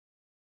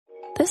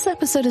This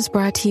episode is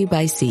brought to you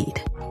by Seed.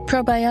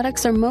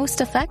 Probiotics are most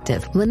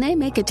effective when they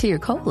make it to your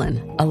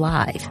colon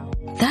alive.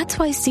 That's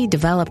why Seed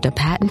developed a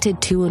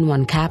patented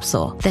 2-in-1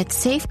 capsule that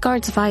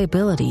safeguards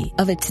viability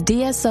of its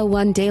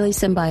DSO1 daily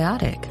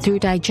symbiotic through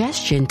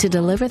digestion to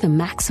deliver the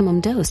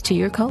maximum dose to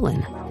your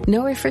colon.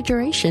 No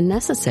refrigeration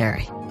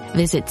necessary.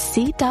 Visit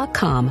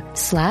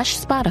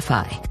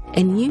seed.com/Spotify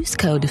and use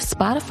code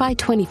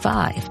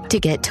Spotify25 to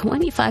get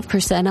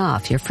 25%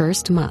 off your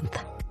first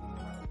month.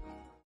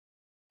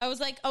 I was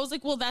like,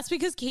 well, that's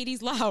because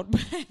Katie's loud,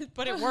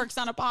 but it works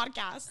on a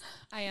podcast.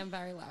 I am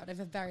very loud. I have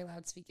a very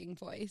loud speaking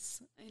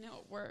voice. I know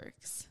it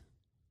works.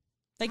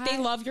 Like, they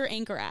love your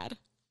Anchor ad,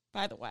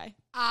 by the way.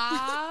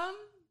 I'm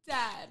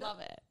dead. Love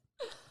it.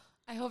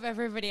 I hope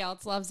everybody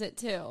else loves it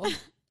too.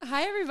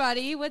 Hi,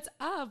 everybody. What's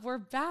up? We're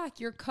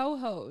back. Your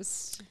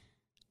co-host.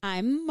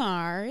 I'm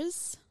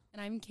Mars. And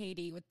I'm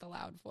Katie with the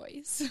loud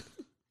voice.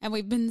 And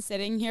we've been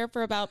sitting here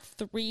for about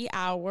 3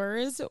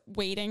 hours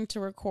waiting to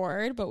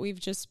record, but we've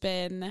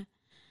been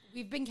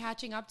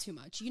catching up too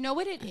much. You know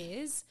what it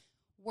is?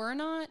 We're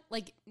not,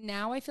 like,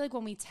 now I feel like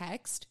when we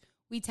text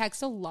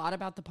a lot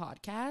about the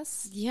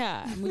podcast.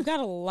 Yeah, and we've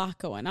got a lot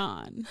going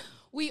on.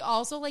 We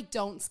also, like,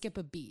 don't skip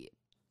a beat.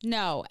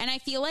 No, and I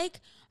feel like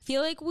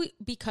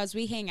because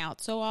we hang out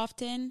so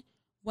often,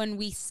 when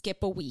we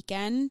skip a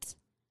weekend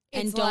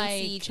and don't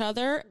see each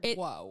other,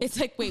 it's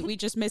like, wait, we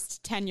just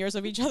missed 10 years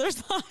of each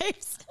other's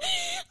lives.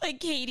 Like,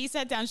 Katie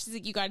sat down, she's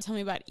like, you got to tell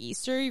me about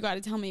Easter, you got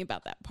to tell me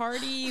about that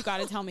party, you got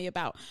to tell me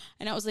about,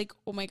 and I was like,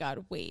 oh my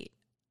God, wait,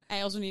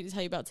 I also need to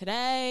tell you about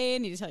today, I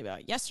need to tell you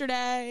about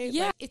yesterday.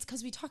 Yeah, it's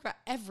because we talk about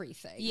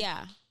everything.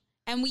 Yeah,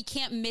 and we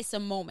can't miss a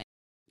moment.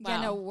 Wow.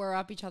 Yeah, no, we're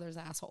up each other's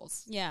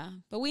assholes. Yeah,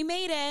 but we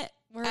made it.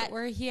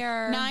 We're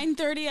here.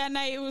 9:30 at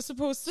night. It was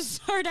supposed to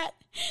start at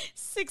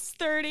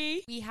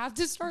 6:30. We have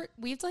to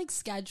like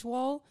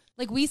schedule.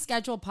 Like, we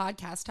schedule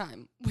podcast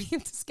time. We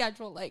have to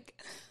schedule like.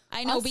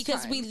 I know,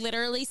 because we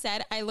literally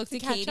said, I looked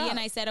at Katie and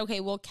I said,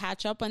 okay, we'll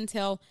catch up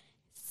until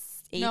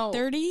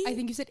 8:30. I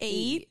think you said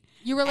 8.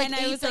 You were like, and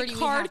I was like,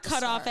 hard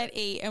cut off at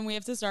 8, and we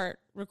have to start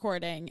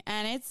recording.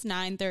 And it's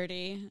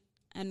 9:30,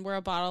 and we're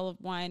a bottle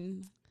of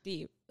wine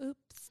deep.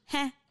 Oops.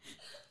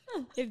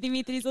 If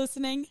Dimitri's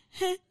listening.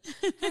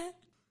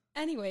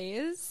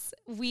 Anyways,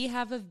 we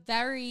have a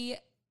very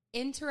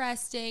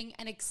interesting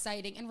and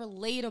exciting and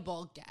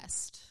relatable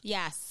guest.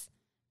 Yes.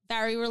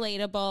 Very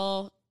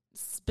relatable.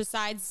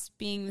 Besides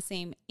being the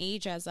same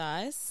age as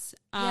us.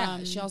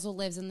 Yeah, she also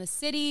lives in the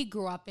city,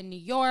 grew up in New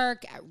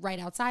York, right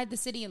outside the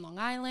city in Long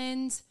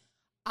Island.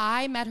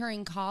 I met her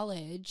in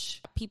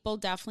college. People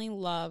definitely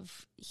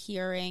love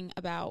hearing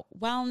about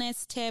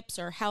wellness tips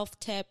or health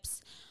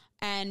tips.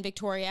 And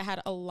Victoria had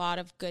a lot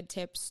of good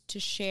tips to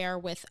share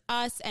with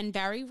us, and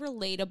very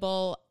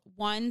relatable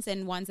ones,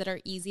 and ones that are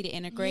easy to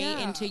integrate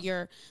into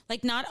your,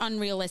 like, not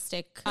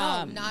unrealistic.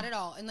 No, not at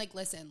all. And, like,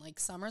 listen,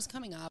 like, summer's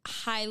coming up.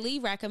 Highly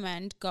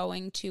recommend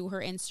going to her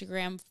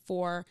Instagram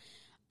for,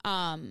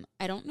 I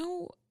don't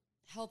know.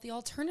 Healthy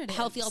alternatives.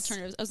 I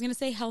was going to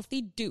say healthy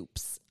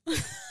dupes.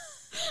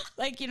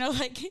 Like, you know,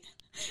 like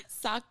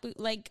sock boot,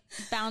 like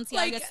Balenciaga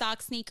like,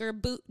 sock sneaker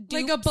boot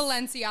dupes. Like a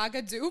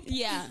Balenciaga dupe?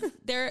 Yeah.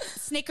 They're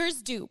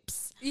Snickers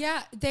dupes.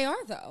 Yeah, they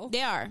are, though.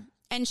 They are.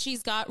 And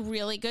she's got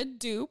really good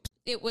dupes.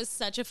 It was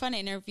such a fun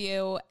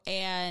interview,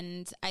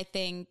 and I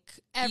think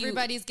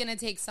everybody's going to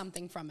take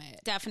something from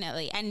it.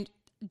 Definitely. And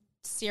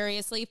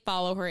seriously,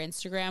 follow her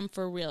Instagram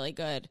for really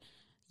good,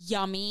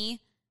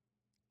 yummy,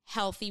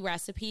 healthy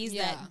recipes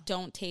that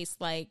don't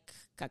taste like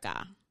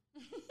caca.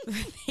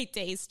 They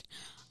taste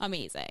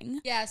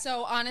amazing. Yeah,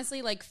 so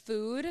honestly, like,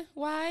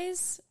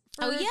 food-wise,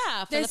 for the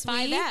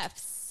 5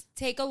 Fs.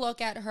 Take a look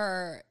at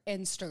her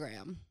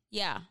Instagram.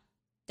 Yeah,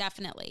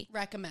 definitely.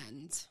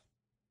 Recommend.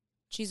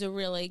 She's a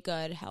really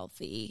good,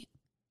 healthy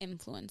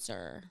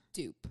influencer.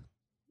 Dupe.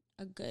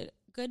 A good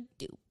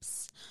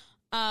dupes.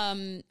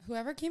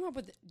 Whoever came up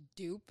with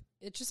dupe,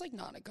 it's just, like,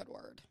 not a good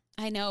word.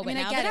 I know, but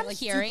now that I'm like,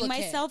 hearing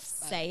myself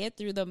say it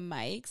through the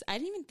mics, I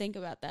didn't even think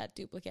about that,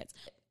 duplicates.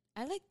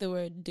 I like the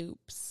word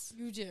dupes.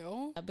 You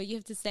do? But you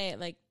have to say it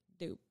like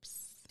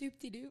dupes.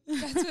 Doop-de-doop.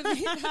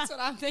 That's what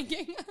I'm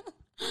thinking.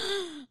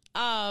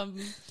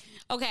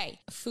 Okay.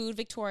 Food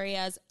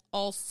Victoria's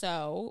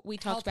also, we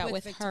talked about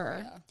with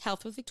her.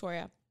 Health with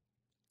Victoria.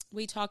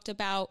 We talked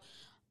about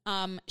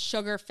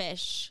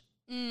sugarfish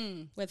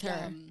with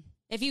her.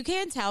 If you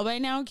can't tell by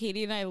now,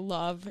 Katie and I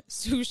love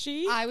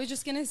sushi. I was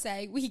just going to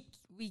say, we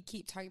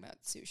keep talking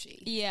about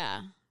sushi.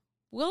 Yeah.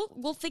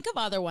 We'll think of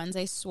other ones,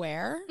 I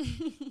swear.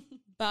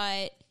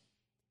 But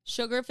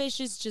sugarfish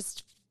is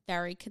just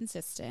very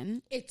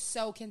consistent. It's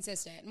so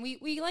consistent. And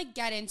we like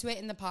get into it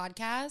in the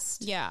podcast.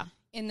 Yeah.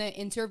 In the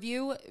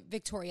interview,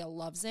 Victoria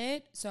loves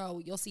it.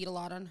 So you'll see it a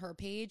lot on her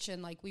page.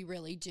 And like, we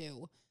really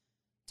do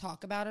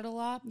talk about it a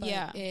lot.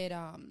 But it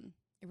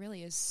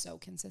really is so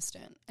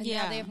consistent. And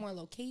now they have more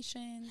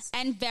locations.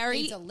 And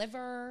they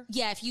deliver.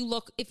 Yeah. If you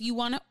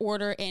want to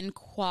order in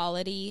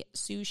quality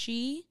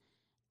sushi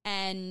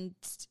and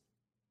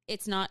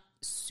it's not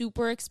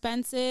super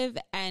expensive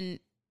and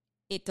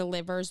it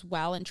delivers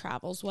well and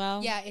travels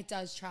well. Yeah, it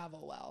does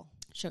travel well.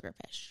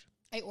 Sugarfish.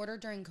 I ordered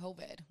during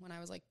COVID when I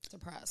was like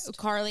depressed.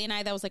 Carly and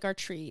I, that was like our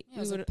treat. Yeah, it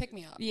was like, pick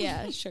me up.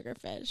 Yeah,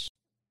 Sugarfish.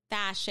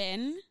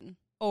 Fashion,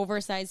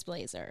 oversized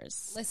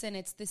blazers. Listen,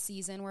 it's the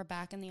season. We're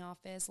back in the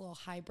office. A little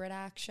hybrid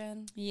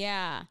action.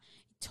 Yeah,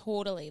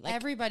 totally. Like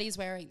everybody's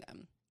wearing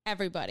them.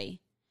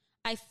 Everybody.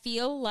 I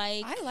feel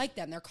like I like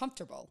them. They're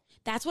comfortable.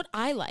 That's what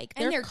I like.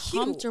 And they're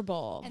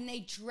comfortable. Cute. And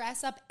they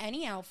dress up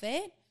any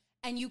outfit.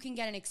 And you can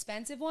get an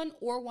expensive one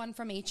or one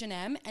from H&M,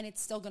 and it's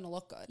still going to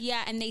look good.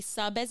 Yeah, and they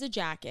sub as a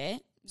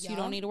jacket, so you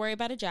don't need to worry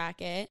about a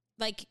jacket.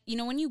 Like, you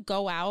know, when you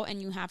go out and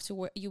you have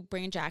to you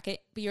bring a jacket,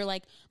 but you're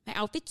like, my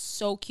outfit's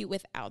so cute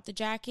without the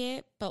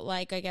jacket, but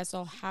like, I guess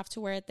I'll have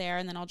to wear it there,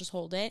 and then I'll just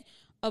hold it.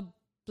 A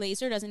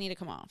blazer doesn't need to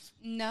come off.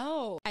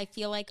 No. I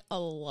feel like a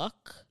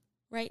look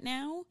right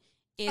now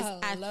is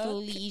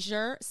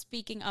athleisure.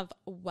 Speaking of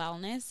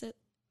wellness,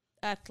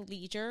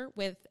 athleisure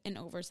with an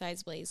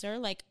oversized blazer,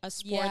 like a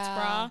sports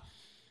bra,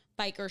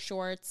 biker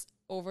shorts,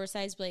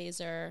 oversized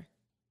blazer,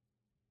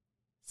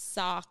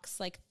 socks,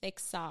 like thick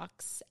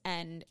socks,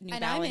 and New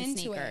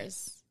Balance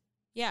sneakers.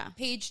 Yeah.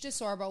 Paige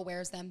DeSorbo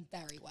wears them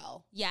very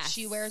well. Yes.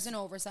 She wears an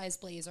oversized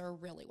blazer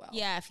really well.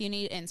 Yeah, if you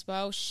need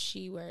inspo,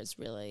 she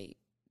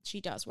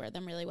does wear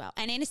them really well.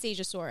 And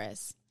Anastasia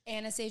Soros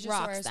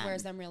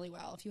wears them really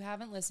well. If you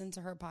haven't listened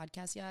to her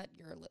podcast yet,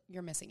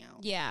 you're missing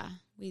out. Yeah,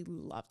 we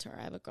loved her.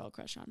 I have a girl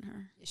crush on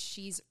her.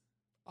 She's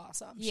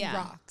awesome. She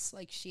rocks.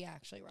 Like, she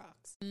actually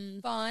rocks.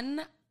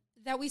 Fun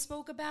that we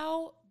spoke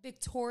about,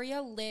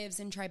 Victoria lives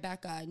in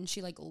Tribeca, and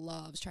she, like,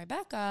 loves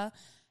Tribeca.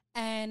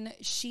 And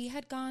she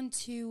had gone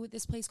to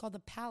this place called The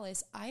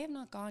Palace. I have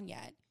not gone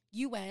yet.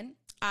 You went.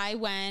 I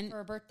went. For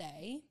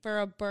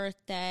a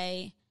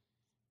birthday.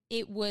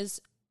 It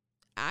was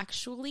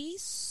actually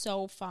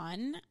so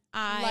fun.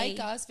 Like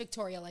us,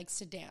 Victoria likes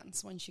to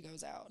dance when she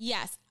goes out.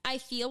 Yes. I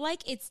feel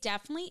like it's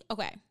definitely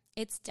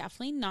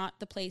not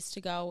the place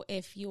to go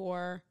if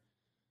you're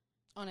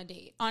on a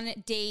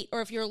date,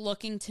 or if you're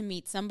looking to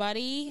meet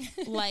somebody.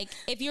 Like,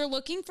 if you're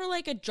looking for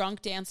like a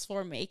drunk dance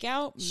floor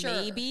makeout,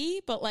 maybe,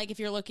 but like if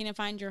you're looking to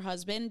find your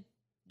husband,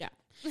 no,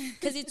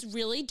 because it's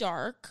really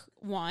dark,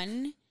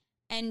 one,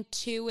 and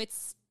two,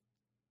 it's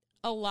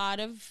a lot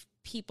of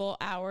people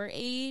our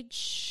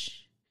age.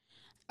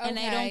 Okay. And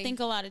I don't think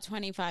a lot of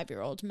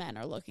 25-year-old men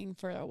are looking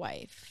for a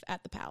wife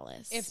at the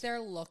Palace. If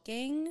they're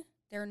looking,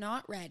 they're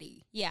not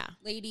ready. Yeah.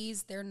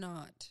 Ladies, they're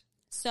not.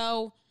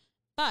 So,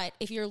 but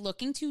if you're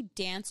looking to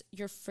dance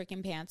your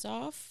freaking pants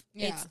off,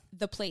 it's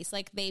the place.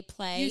 Like, they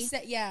play. You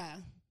said,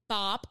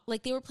 bop.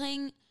 Like, they were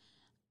playing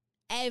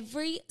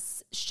every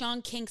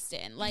Sean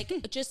Kingston.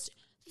 Like, just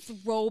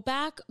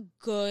throwback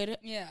good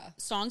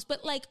songs.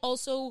 But, like,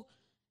 also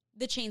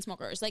the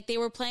Chainsmokers. Like, they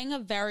were playing a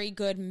very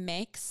good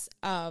mix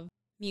of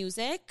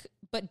music,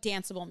 but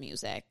danceable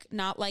music,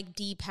 not like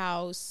deep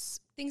house.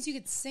 Things you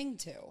could sing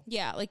to.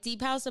 Yeah, like deep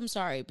house, I'm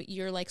sorry, but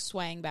you're like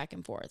swaying back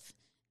and forth.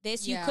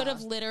 This, you could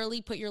have literally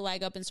put your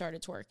leg up and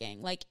started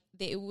twerking. Like,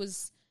 it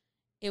was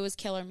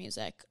killer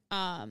music.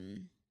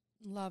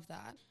 Love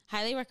that.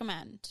 Highly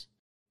recommend.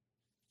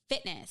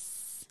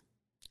 Fitness.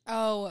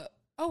 Oh,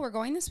 we're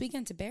going this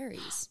weekend to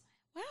Barry's.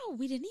 Wow,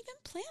 we didn't even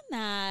plan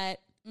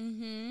that.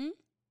 Mm-hmm.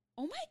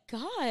 Oh my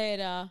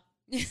God.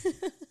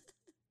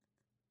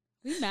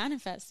 We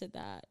manifested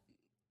that.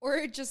 Or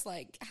it just,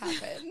 like,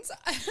 happens.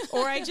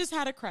 Or I just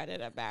had a credit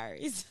at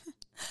Barry's.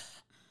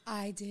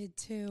 I did,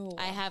 too.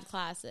 I have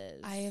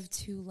classes. I have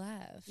 2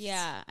 left.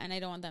 Yeah, and I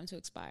don't want them to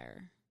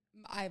expire.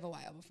 I have a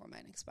while before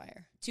mine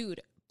expire. Dude,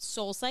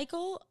 Soul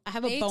Cycle, I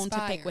have a bone to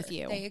pick with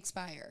you. They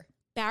expire.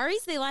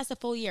 Barry's, they last a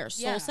full year.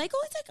 Soul Cycle,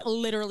 it's like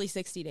literally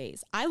 60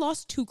 days. I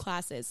lost 2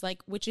 classes,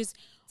 like, which is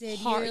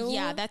hard. You?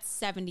 Yeah, that's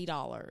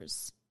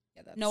 $70.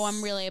 No,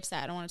 I'm really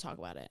upset. I don't want to talk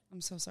about it.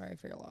 I'm so sorry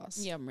for your loss.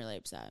 Yeah, I'm really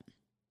upset.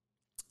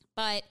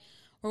 But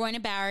we're going to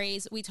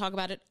Barry's. We talk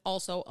about it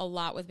also a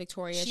lot with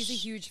Victoria. She's a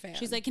huge fan.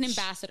 She's like an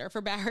ambassador for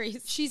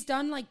Barry's. She's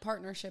done like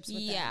partnerships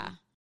with them.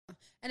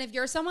 And if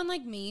you're someone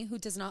like me who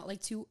does not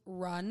like to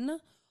run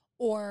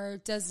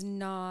or does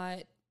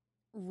not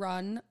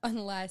run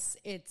unless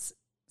it's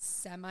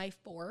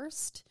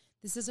semi-forced,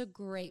 this is a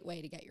great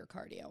way to get your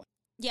cardio.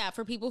 Yeah,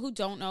 for people who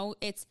don't know,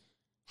 it's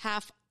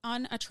half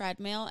on a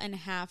treadmill and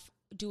half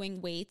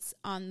doing weights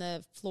on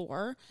the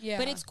floor. Yeah.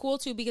 But it's cool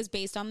too because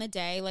based on the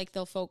day, like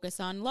they'll focus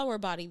on lower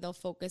body, they'll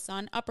focus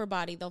on upper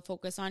body, they'll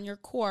focus on your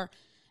core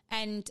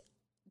and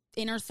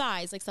inner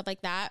thighs, like stuff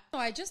like that. Oh,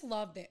 I just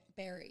love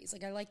Barry's.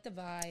 Like, I like the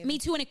vibe. Me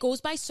too. And it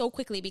goes by so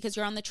quickly because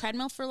you're on the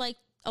treadmill for like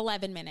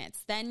 11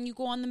 minutes. Then you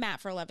go on the mat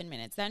for 11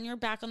 minutes. Then you're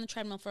back on the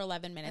treadmill for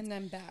 11 minutes. And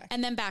then back.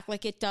 And then back.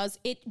 Like, it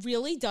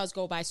really does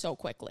go by so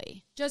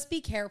quickly. Just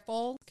be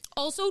careful.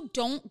 Also,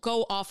 don't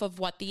go off of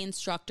what the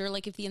instructor,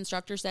 like if the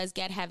instructor says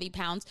get heavy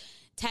pounds,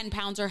 10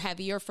 pounds are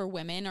heavier for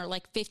women or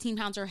like 15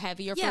 pounds are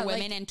heavier for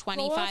women and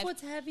 25. Go off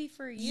what's heavy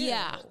for you.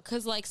 Yeah.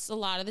 Because like a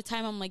lot of the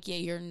time I'm like, yeah,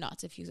 you're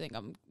nuts if you think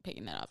I'm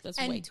picking that up. That's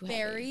way too heavy.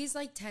 And Barry's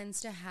like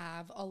tends to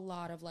have a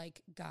lot of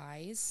like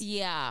guys.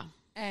 Yeah.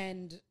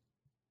 And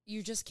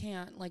you just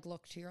can't like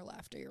look to your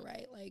left or your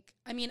right. Like,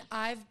 I mean,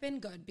 I've been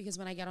good because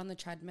when I get on the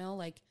treadmill,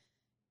 like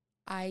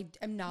I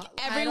am not.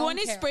 Everyone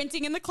is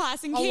sprinting in the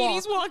class and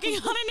Katie's walking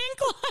on an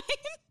incline.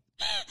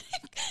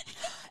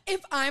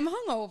 If I'm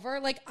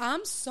hungover, like,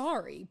 I'm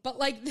sorry, but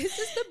like, this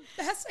is the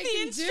best I can do.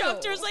 The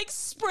instructor's like,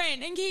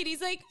 sprint, and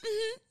Katie's like,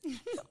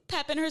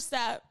 pep in her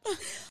step.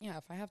 Yeah,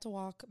 if I have to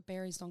walk,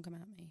 berries don't come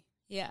at me.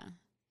 Yeah.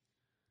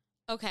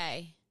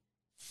 Okay.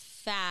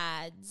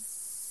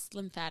 Fads,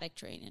 lymphatic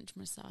drainage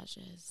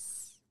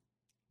massages.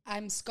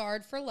 I'm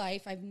scarred for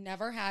life. I've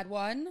never had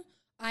one.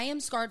 I am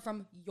scarred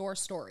from your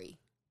story.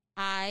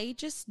 I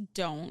just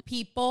don't.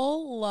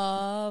 People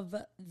love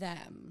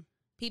them.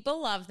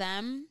 People love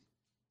them.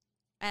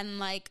 And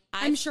like,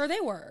 I'm sure they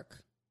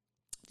work.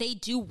 They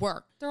do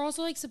work. They're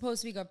also like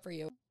supposed to be good for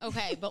you.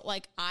 Okay, but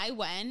like I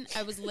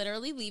was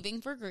literally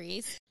leaving for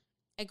Greece.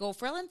 I go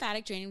for a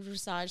lymphatic drainage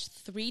massage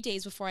 3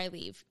 days before I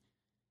leave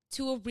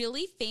to a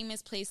really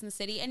famous place in the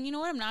city. And you know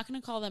what? I'm not going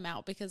to call them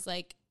out because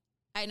like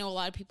I know a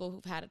lot of people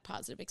who've had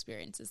positive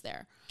experiences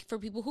there. For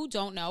people who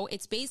don't know,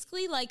 it's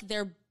basically like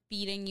they're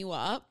beating you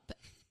up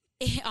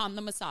on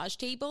the massage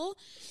table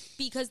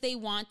because they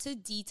want to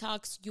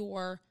detox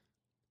your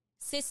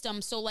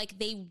system. So like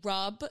they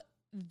rub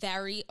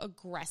very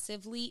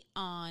aggressively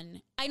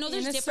on, I know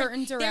there's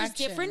different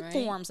right?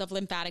 forms of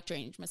lymphatic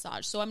drainage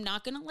massage. So I'm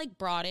not going to like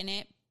broaden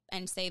it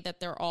and say that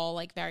they're all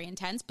like very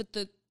intense, but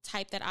the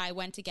type that I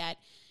went to get,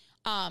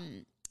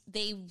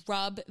 they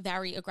rub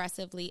very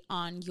aggressively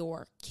on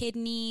your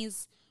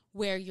kidneys,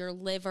 where your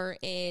liver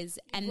is,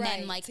 and right,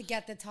 then like to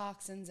get the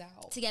toxins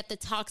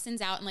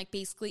out. And like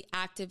basically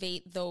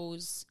activate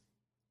those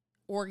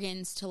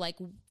organs to like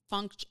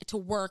function, to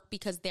work,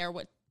 because they're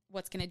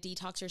what's going to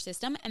detox your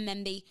system. And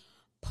then they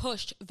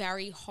push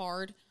very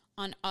hard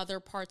on other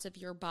parts of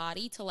your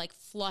body to like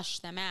flush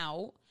them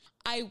out.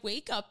 I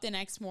wake up the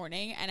next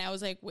morning and I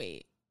was like,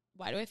 wait,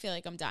 why do I feel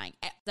like I'm dying?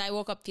 I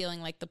woke up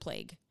feeling like the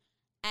plague.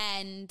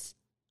 And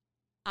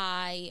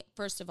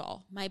first of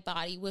all, my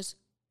body was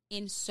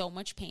in so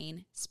much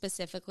pain,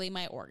 specifically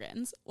my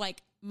organs.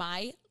 Like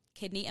my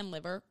kidney and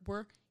liver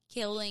were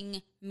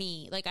killing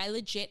me. Like I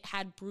legit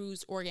had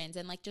bruised organs,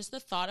 and like just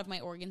the thought of my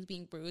organs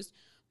being bruised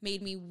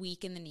made me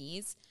weak in the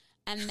knees.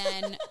 And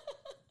then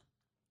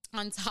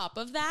on top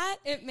of that,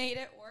 it made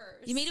it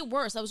worse. You made it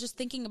worse. I was just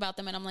thinking about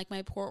them and I'm like,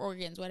 my poor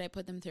organs, what did I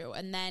put them through?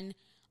 And then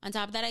on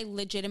top of that, I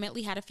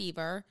legitimately had a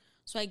fever.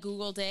 So I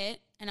Googled it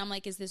and I'm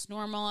like, is this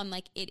normal? I'm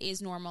like, it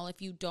is normal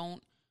if you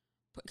don't,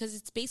 because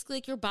it's basically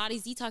like your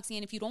body's detoxing,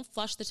 and if you don't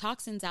flush the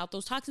toxins out,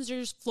 those toxins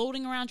are just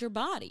floating around your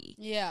body.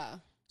 Yeah.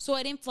 So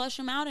I didn't flush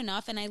them out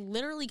enough and I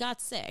literally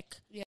got sick.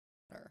 Yeah.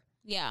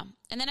 Yeah.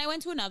 And then I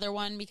went to another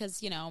one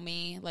because, you know,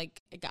 me,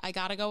 like, I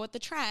got to go with the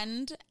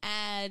trend.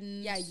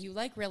 And yeah, you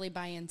like really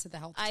buy into the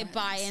health trends. I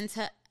buy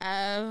into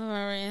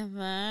everything.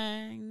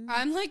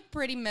 I'm like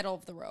pretty middle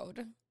of the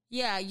road.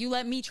 Yeah. You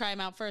let me try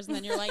them out first and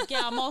then you're like,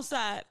 yeah, I'm all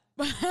set.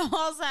 I'm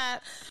all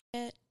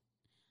set.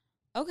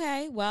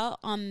 Okay. Well,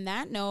 on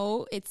that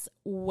note, it's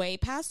way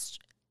past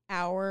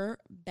our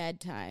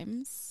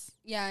bedtimes.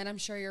 Yeah. And I'm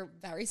sure you're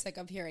very sick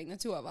of hearing the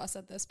two of us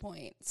at this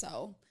point.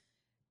 So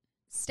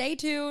stay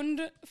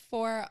tuned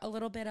for a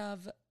little bit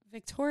of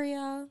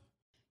Victoria.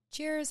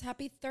 Cheers.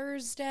 Happy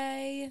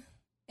Thursday.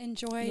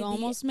 Enjoy. You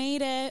almost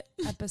made it.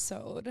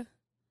 Episode.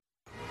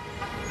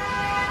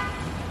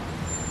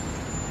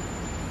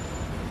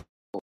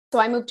 So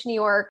I moved to New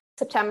York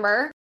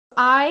September.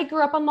 I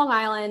grew up on Long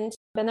Island.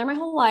 Been there my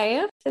whole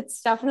life.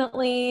 It's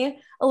definitely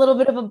a little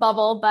bit of a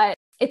bubble, but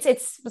it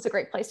was a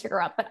great place to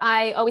grow up. But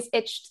I always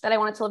itched that I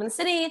wanted to live in the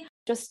city,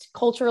 just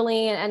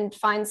culturally, and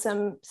find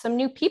some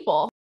new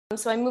people.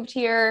 So I moved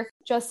here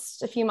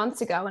just a few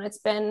months ago, and it's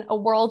been a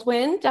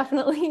whirlwind,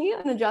 definitely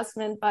an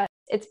adjustment, but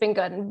it's been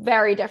good and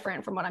very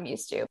different from what I'm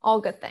used to.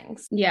 All good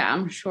things. Yeah,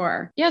 I'm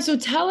sure. Yeah. So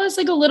tell us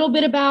like a little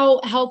bit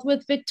about Health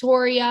with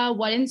Victoria.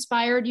 What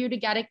inspired you to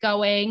get it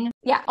going?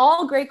 Yeah,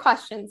 all great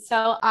questions.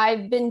 So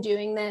I've been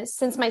doing this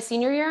since my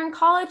senior year in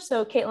college.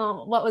 So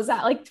Caitlin, what was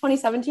that? Like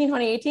 2017,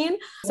 2018?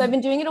 So I've been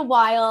doing it a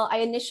while. I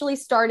initially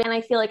started, and I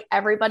feel like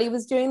everybody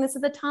was doing this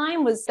at the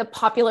time, was the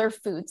popular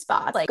food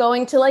spots, like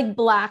going to like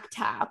Black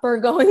Tap or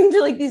going to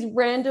like these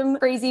random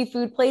crazy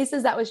food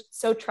places that was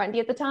so trendy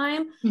at the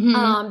time.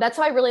 Mm-hmm. That's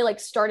how I really like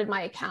started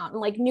my account.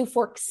 And like New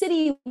Fork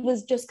City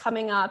was just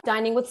coming up,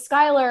 Dining with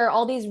Skylar,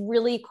 all these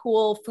really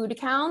cool food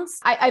accounts.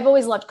 I've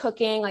always loved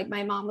cooking. Like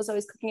my mom was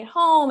always cooking at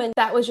home, and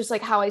that was just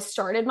like how I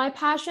started my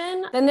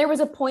passion. Then there was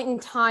a point in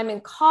time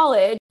in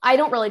college. I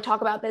don't really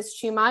talk about this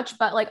too much,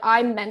 but like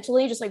I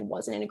mentally just like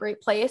wasn't in a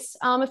great place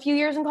a few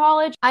years in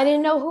college. I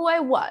didn't know who I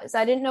was.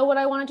 I didn't know what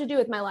I wanted to do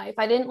with my life.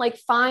 I didn't like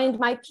find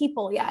my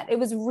people yet. It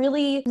was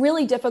really,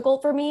 really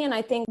difficult for me. And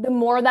I think the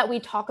more that we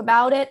talk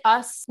about it,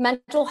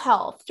 mental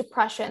health,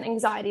 depression,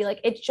 anxiety,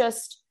 like it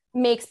just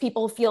makes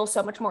people feel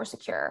so much more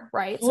secure,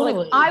 right? Totally. So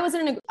like I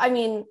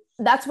was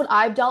that's what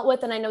I've dealt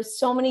with. And I know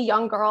so many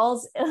young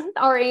girls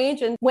our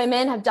age and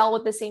women have dealt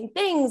with the same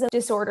things, and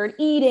disordered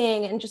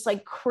eating and just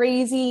like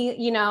crazy,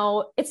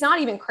 it's not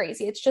even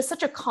crazy. It's just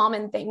such a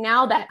common thing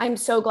now that I'm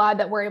so glad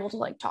that we're able to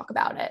like talk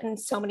about it. And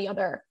so many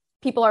other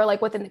people are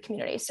like within the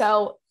community.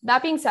 So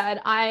that being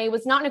said, I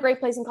was not in a great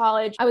place in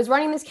college. I was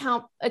running this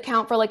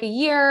account for like a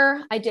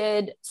year. I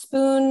did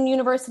Spoon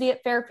University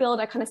at Fairfield.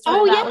 I kind of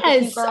started that with a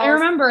few girls. I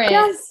remember it.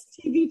 Yes,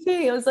 TBT.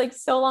 It was like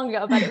so long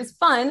ago, but it was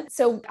fun.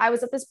 So I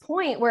was at this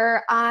point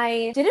where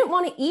I didn't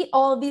want to eat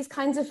all of these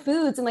kinds of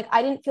foods. And like,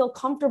 I didn't feel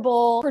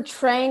comfortable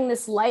portraying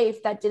this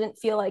life that didn't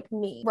feel like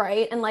me.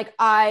 Right. And like,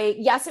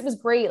 yes, it was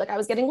great. Like I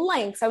was getting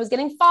likes, I was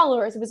getting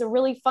followers. It was a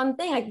really fun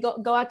thing. I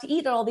could go out to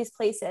eat at all these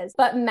places,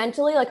 but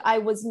mentally, like I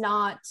was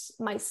not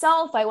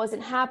myself. I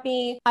wasn't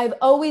happy. I've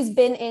always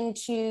been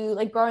into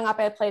like growing up.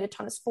 I played a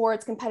ton of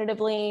sports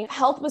competitively.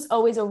 Health was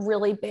always a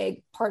really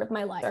big part of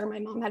my life. My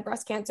mom had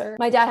breast cancer.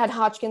 My dad had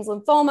Hodgkin's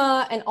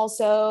lymphoma and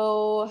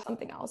also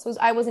something else.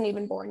 I wasn't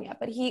even born yet,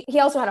 but he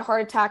also had a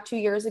heart attack 2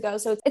 years ago.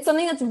 So it's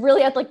something that's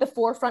really at like the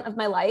forefront of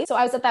my life. So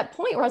I was at that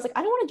point where I was like,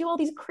 I don't want to do all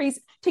these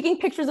crazy, taking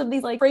pictures of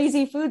these like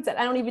crazy foods that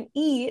I don't even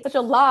eat. Such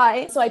a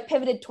lie. So I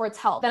pivoted towards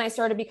health. Then I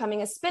started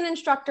becoming a spin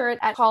instructor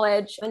at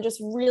college and just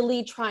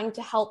really trying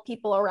to help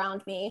people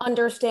around me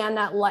understand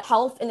that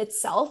health in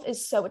itself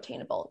is so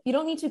attainable. You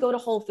don't need to go to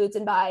Whole Foods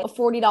and buy a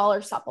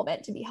 $40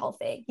 supplement to be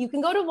healthy. You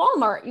can go to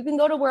Walmart. You can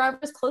go to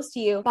wherever's close to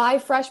you, buy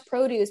fresh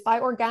produce, buy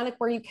organic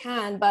where you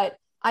can. But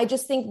I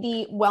just think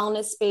the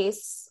wellness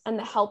space and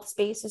the health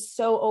space is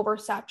so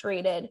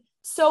oversaturated,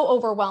 so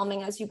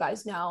overwhelming, as you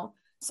guys know.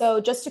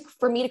 So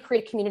for me to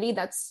create a community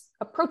that's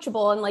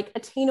approachable and like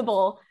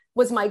attainable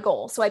was my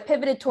goal. So I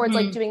pivoted towards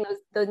like doing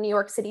the New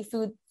York City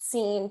food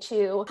scene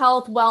to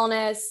health,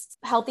 wellness,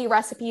 healthy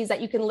recipes that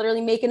you can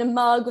literally make in a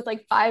mug with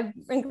like 5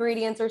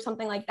 ingredients or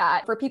something like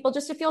that for people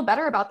just to feel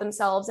better about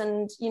themselves.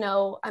 And, you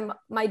know,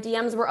 my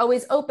DMs were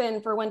always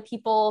open for when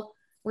people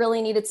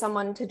really needed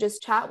someone to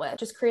just chat with,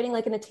 just creating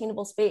like an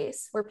attainable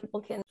space where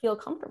people can feel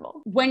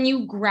comfortable. When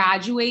you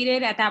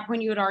graduated, at that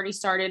point, you had already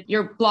started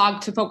your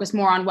blog to focus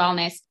more on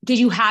wellness. Did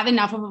you have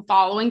enough of a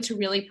following to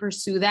really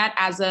pursue that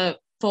as a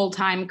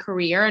full-time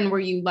career? And were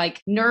you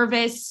like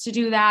nervous to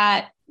do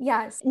that?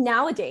 Yes.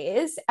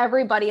 Nowadays,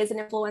 everybody is an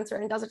influencer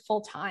and does it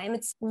full time.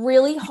 It's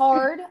really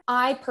hard.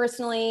 I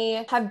personally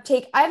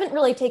I haven't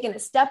really taken a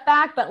step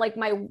back, but like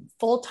my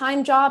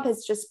full-time job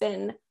has just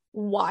been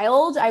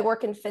wild. I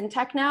work in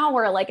fintech now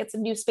where like it's a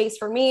new space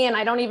for me and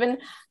I don't even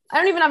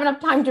have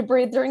enough time to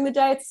breathe during the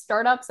day. It's a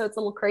startup, so it's a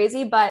little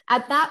crazy. But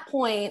at that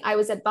point, I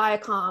was at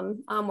Viacom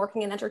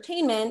working in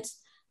entertainment.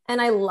 And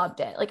I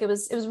loved it. Like it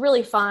was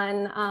really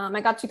fun. I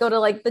got to go to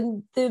like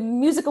the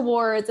music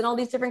awards and all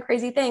these different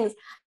crazy things.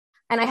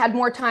 And I had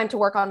more time to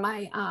work on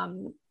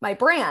my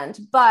brand,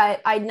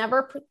 but I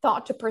never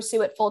thought to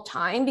pursue it full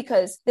time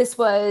because this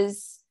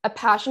was a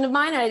passion of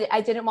mine.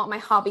 I didn't want my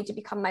hobby to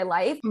become my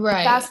life.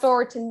 Right. Fast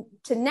forward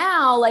to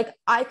now, like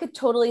I could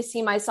totally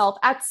see myself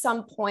at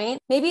some point,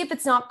 maybe if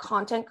it's not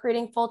content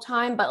creating full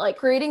time, but like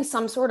creating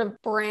some sort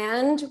of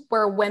brand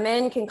where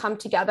women can come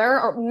together,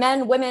 or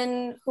men,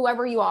 women,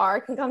 whoever you are,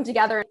 can come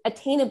together and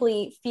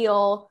attainably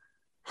feel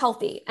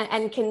healthy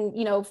and can,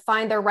 you know,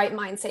 find their right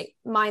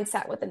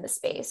mindset within the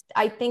space.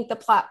 I think the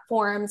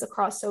platforms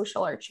across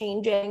social are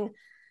changing.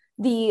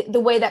 The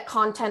way that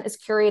content is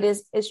curated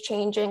is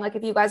changing. Like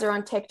if you guys are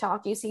on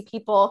TikTok, you see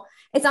people,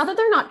 it's not that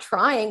they're not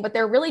trying, but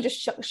they're really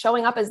just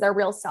showing up as their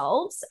real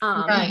selves.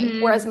 Right.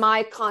 Whereas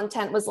my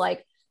content was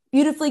like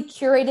beautifully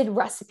curated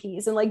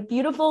recipes and like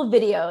beautiful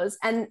videos.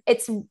 And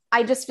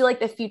I just feel like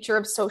the future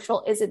of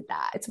social isn't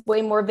that. It's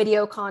way more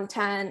video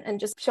content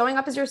and just showing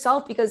up as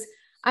yourself, because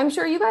I'm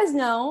sure you guys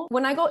know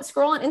when I go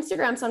scroll on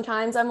Instagram,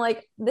 sometimes I'm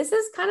like, this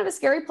is kind of a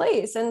scary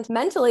place. And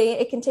mentally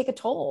it can take a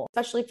toll,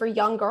 especially for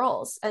young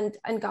girls and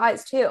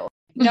guys too.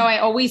 No, I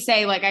always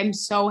say like, I'm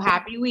so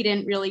happy we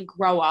didn't really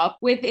grow up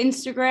with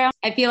Instagram.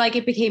 I feel like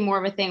it became more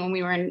of a thing when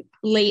we were in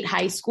late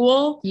high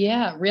school.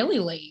 Yeah, really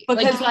late.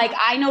 Because like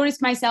I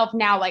noticed myself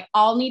now, like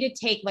I'll need to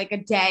take like a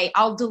day.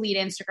 I'll delete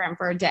Instagram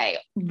for a day.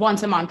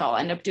 Once a month, I'll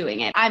end up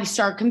doing it. I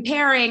start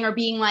comparing or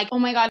being like, oh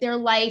my God, their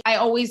life. I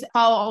always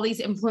follow all these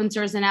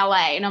influencers in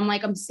LA. And I'm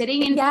like, I'm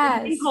sitting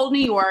in cold New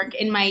York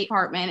in my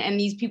apartment and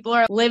these people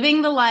are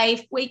living the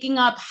life, waking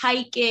up,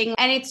 hiking.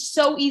 And it's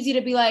so easy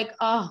to be like,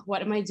 oh,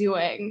 what am I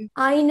doing?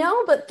 I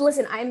know, but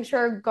listen, I'm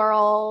sure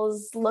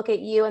girls look at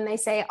you and they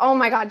say, oh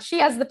my God, she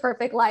has the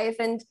perfect life.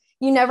 And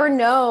you never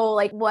know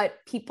like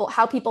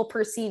how people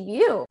perceive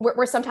you.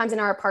 We're sometimes in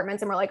our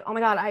apartments and we're like, oh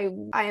my God,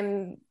 I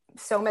am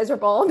so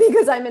miserable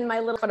because I'm in my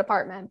little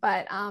apartment.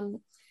 But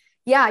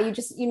yeah,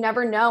 you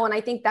never know. And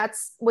I think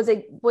was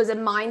a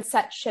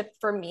mindset shift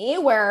for me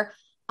where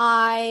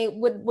I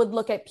would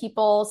look at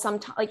people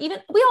sometimes, like even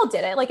we all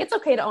did it. Like, it's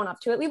okay to own up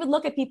to it. We would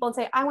look at people and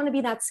say, I want to be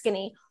that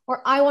skinny,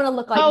 or I want to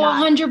look like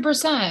that.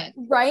 100%.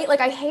 Right. Like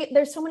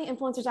there's so many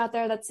influencers out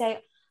there that say,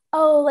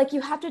 oh, like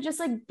you have to just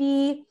like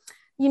be,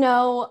 you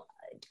know,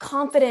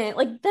 confident.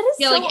 Like that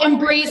is like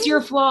embrace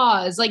your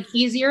flaws. Like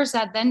easier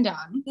said than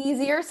done.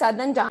 Easier said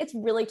than done. It's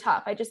really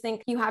tough. I just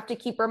think you have to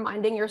keep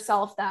reminding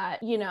yourself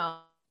that, you know,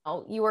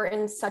 you are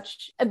in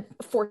such a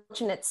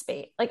fortunate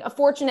state, like a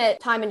fortunate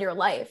time in your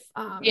life.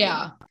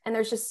 And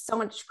there's just so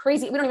much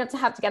crazy. We don't even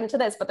have to get into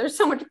this, but there's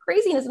so much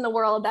craziness in the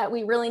world that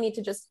we really need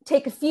to just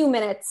take a few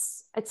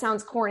minutes. It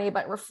sounds corny,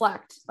 but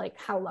reflect like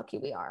how lucky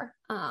we are.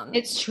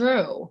 It's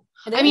true.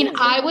 I mean,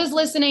 I was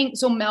listening.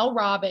 So Mel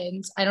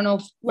Robbins, I don't know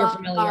if you're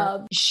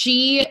familiar.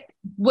 She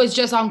was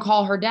just on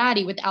Call Her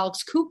Daddy with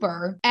Alex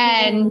Cooper.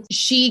 And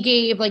she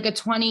gave like a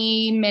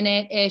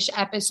 20-minute-ish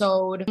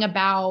episode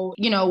about,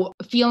 you know,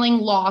 feeling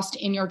lost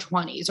in your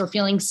 20s or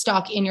feeling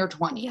stuck in your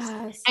 20s.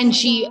 Yes, and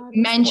she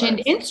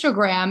mentioned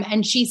Instagram,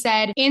 and she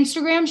said,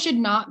 Instagram should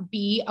not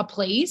be a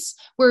place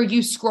where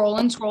you scroll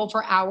and scroll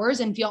for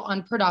hours and feel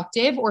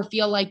unproductive or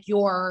feel like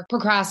you're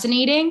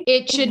procrastinating.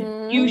 It should,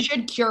 you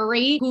should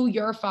curate who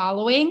you're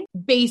following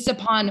based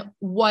upon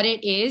what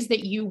it is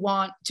that you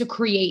want to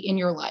create in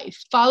your life.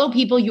 Follow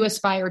people you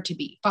aspire to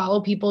be,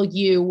 follow people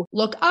you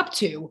look up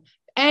to.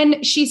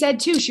 And she said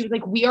too, she was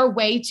like, we are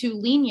way too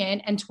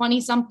lenient, and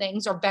 20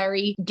 somethings are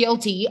very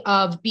guilty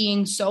of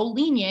being so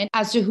lenient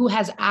as to who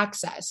has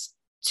access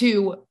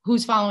to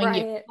who's following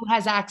you, who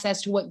has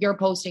access to what you're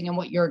posting and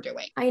what you're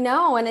doing. I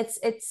know. And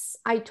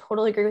I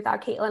totally agree with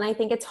that, Caitlin. I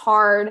think it's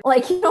hard.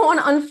 Like, you don't want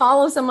to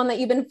unfollow someone that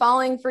you've been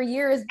following for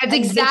years. That's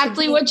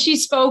exactly what she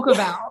spoke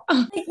about.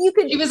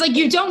 She was like,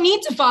 you don't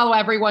need to follow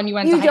everyone you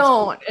went to high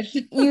school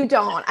with. You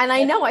don't. And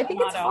I know, I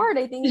think it's hard.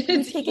 I think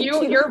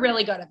you're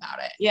really good about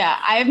it. Yeah.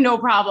 I have no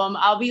problem.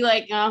 I'll be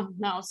like, oh,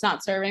 no, it's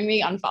not serving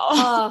me. Unfollow.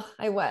 Oh,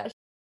 I wish.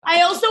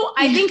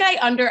 I think I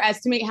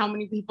underestimate how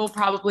many people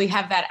probably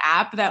have that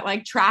app that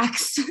like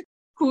tracks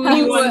who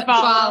you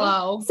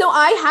unfollow. So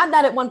I had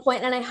that at one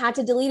point and I had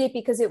to delete it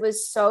because it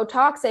was so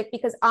toxic,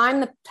 because I'm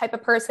the type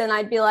of person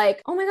I'd be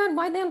like, oh my God,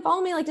 why'd they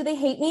unfollow me? Like, do they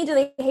hate me? Do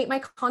they hate my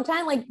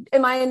content? Like,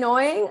 am I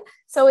annoying?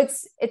 So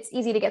it's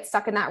easy to get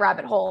stuck in that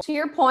rabbit hole. To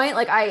your point,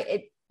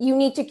 like you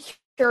need to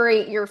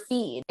curate your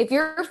feed.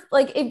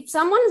 If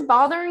someone is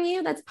bothering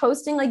you that's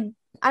posting like,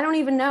 I don't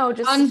even know,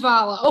 just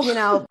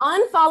unfollow,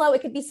 unfollow.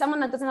 It could be someone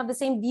that doesn't have the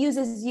same views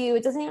as you.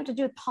 It doesn't even have to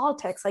do with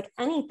politics, like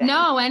anything.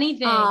 No,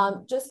 anything.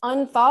 Just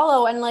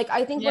unfollow. And like,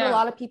 I think what a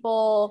lot of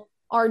people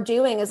are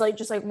doing is like,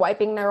 just like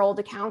wiping their old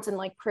accounts and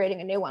like creating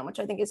a new one, which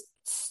I think is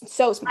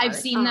so smart. I've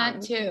seen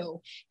that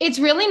too. It's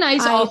really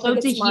nice also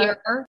to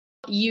hear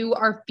you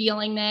are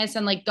feeling this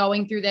and like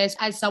going through this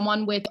as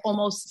someone with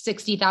almost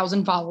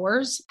 60,000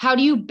 followers. How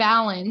do you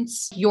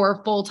balance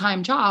your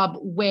full-time job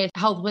with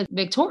Health with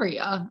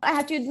Victoria? I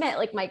have to admit,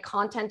 like my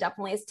content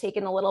definitely has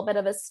taken a little bit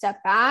of a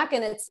step back,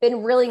 and it's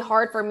been really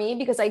hard for me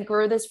because I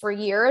grew this for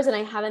years and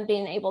I haven't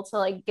been able to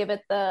like give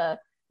it the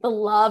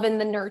love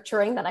and the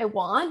nurturing that I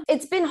want.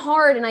 It's been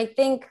hard. And I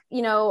think,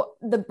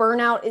 the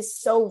burnout is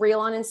so real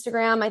on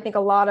Instagram. I think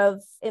a lot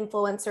of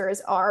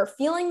influencers are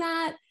feeling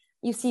that.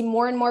 You see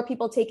more and more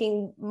people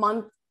taking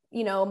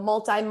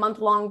multi-month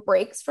long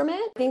breaks from it.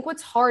 I think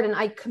what's hard, and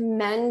I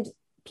commend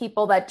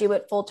people that do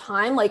it full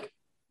time, like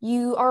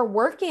you are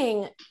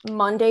working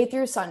Monday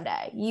through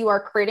Sunday. You are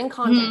creating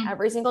content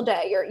every single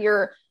day.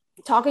 You're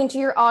talking to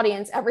your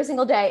audience every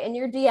single day in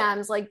your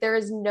DMs. Like there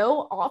is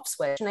no off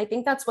switch. And I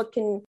think that's what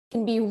can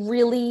be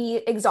really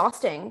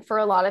exhausting for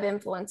a lot of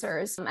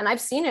influencers. And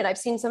I've seen it. I've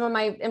seen some of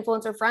my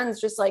influencer friends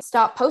just like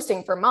stop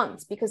posting for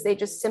months because they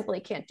just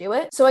simply can't do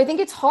it. So I think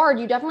it's hard.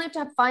 You definitely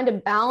have to find a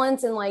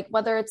balance, and like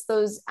whether it's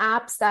those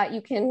apps that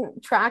you can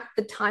track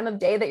the time of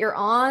day that you're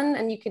on,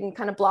 and you can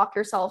kind of block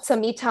yourself some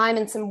me time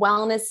and some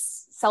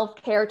wellness,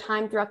 self-care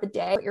time throughout the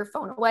day, put your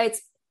phone away.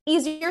 It's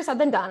easier said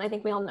than done. I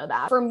think we all know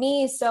that. For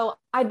me, so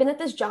I've been at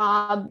this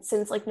job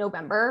since like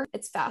November.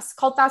 It's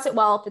called Facet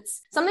Wealth.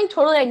 It's something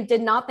totally I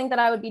did not think that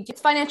I would be doing.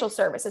 It's financial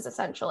services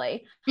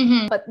essentially.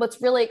 But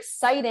what's really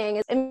exciting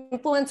is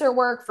influencer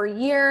work for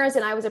years.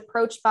 And I was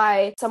approached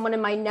by someone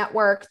in my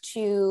network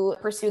to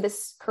pursue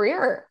this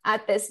career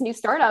at this new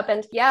startup.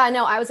 And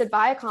I was at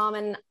Viacom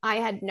and I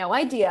had no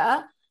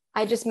idea.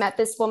 I just met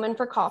this woman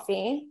for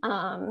coffee.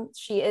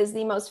 She is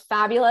the most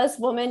fabulous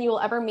woman you will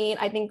ever meet.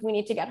 I think we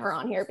need to get her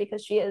on here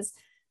because she is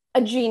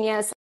a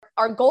genius.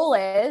 Our goal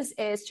is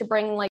to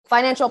bring like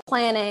financial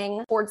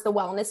planning towards the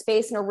wellness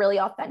space in a really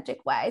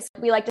authentic way.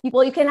 So we like to,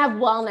 you can have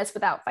wellness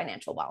without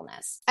financial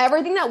wellness.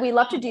 Everything that we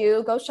love to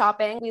do, go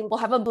shopping. We will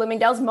have a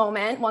Bloomingdale's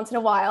moment once in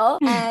a while.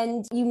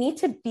 And you need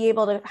to be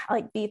able to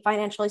like be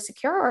financially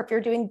secure. Or if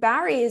you're doing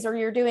Barry's or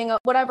you're doing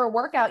whatever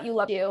workout you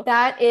love to do,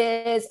 that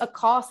is a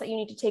cost that you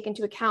need to take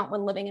into account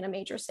when living in a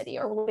major city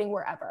or living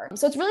wherever.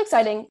 So it's really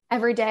exciting.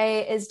 Every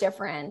day is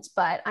different,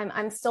 but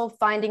I'm still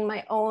finding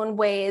my own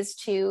ways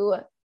to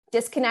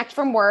disconnect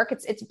from work.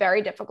 It's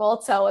very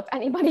difficult. So if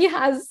anybody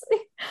has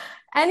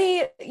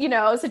any,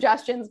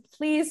 suggestions,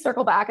 please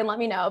circle back and let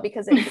me know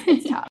because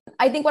it's tough.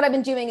 I think what I've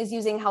been doing is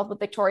using Health with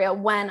Victoria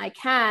when I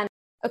can,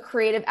 a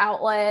creative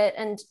outlet,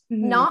 and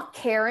not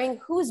caring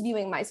who's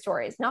viewing my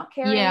stories, not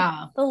caring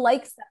the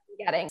likes that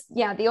I'm getting.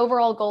 Yeah. The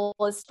overall goal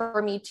is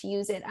for me to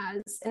use it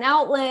as an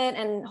outlet,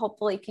 and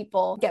hopefully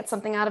people get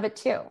something out of it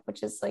too,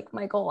 which is like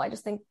my goal. I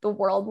just think the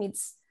world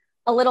needs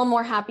a little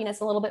more happiness,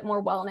 a little bit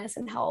more wellness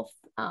and health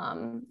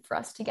for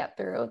us to get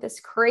through this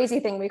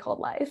crazy thing we call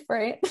life,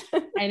 right?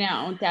 I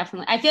know,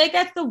 definitely. I feel like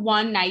that's the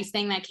one nice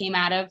thing that came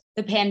out of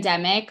the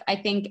pandemic. I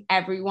think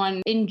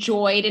everyone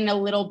enjoyed in a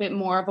little bit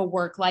more of a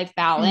work-life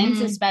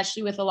balance,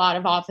 especially with a lot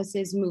of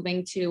offices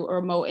moving to a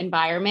remote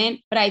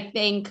environment. But I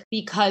think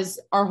because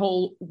our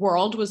whole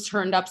world was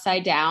turned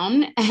upside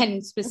down,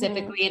 and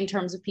specifically in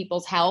terms of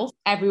people's health,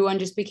 everyone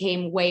just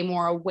became way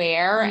more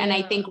aware. And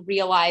I think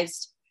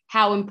realized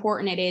how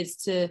important it is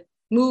to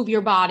move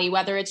your body,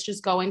 whether it's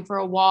just going for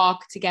a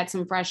walk to get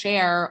some fresh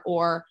air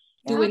or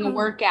doing a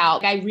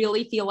workout. I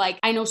really feel like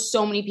I know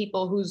so many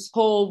people whose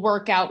whole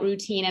workout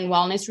routine and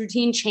wellness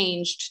routine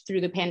changed through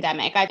the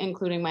pandemic,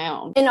 including my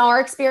own. In our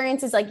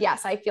experiences, like,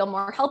 yes, I feel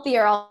more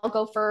healthier. I'll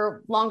go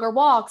for longer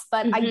walks,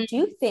 but I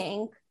do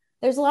think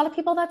there's a lot of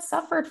people that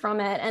suffered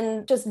from it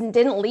and just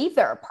didn't leave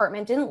their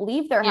apartment, didn't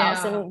leave their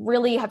house, and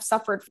really have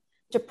suffered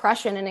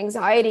depression and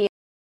anxiety.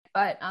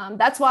 But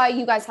that's why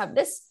you guys have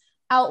this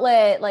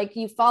outlet. Like,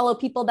 you follow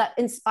people that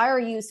inspire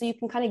you so you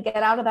can kind of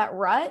get out of that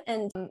rut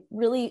and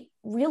really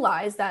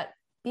realize that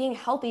being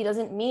healthy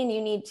doesn't mean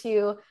you need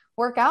to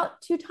work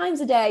out 2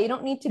 times a day. You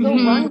don't need to go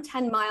run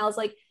 10 miles.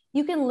 Like,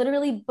 you can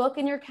literally book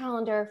in your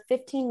calendar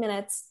 15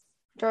 minutes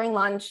during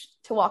lunch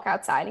to walk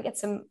outside and get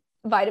some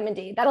vitamin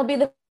D. That'll be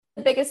the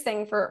biggest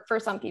thing for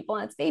some people,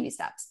 and it's baby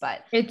steps,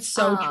 but it's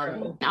so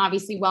true.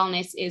 Obviously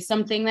wellness is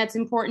something that's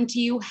important to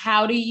you.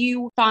 How do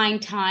you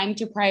find time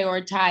to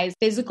prioritize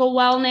physical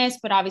wellness,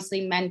 but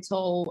obviously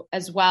mental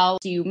as well?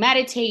 Do you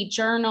meditate,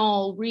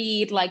 journal,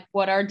 read? Like,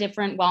 what are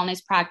different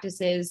wellness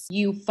practices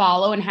you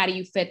follow, and how do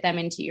you fit them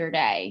into your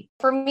day?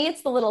 For me,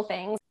 it's the little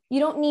things. You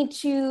don't need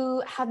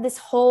to have this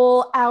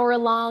whole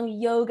hour-long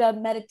yoga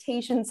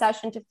meditation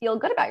session to feel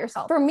good about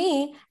yourself. For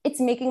me, it's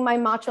making my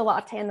matcha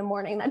latte in the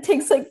morning. That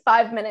takes like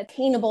 5 minutes.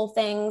 Attainable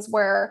things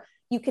where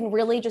you can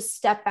really just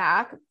step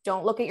back.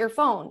 Don't look at your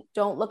phone.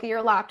 Don't look at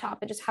your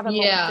laptop, and just have a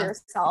moment for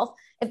yourself.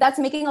 If that's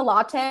making a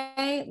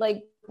latte,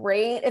 like,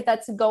 great. If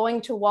that's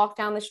going to walk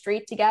down the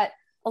street to get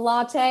a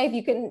latte, if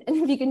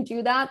you can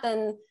do that,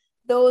 then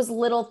those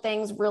little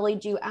things really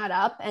do add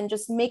up. And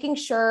just making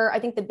sure, I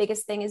think the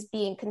biggest thing is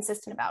being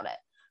consistent about it,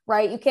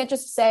 right? You can't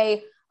just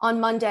say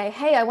on Monday,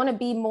 hey, I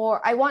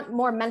want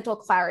more mental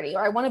clarity,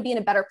 or I want to be in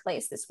a better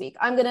place this week.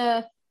 I'm going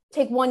to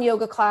take 1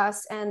 yoga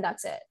class and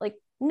that's it. Like,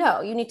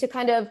 no, you need to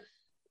kind of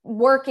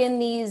work in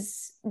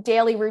these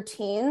daily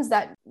routines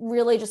that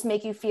really just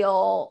make you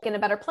feel in a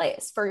better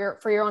place for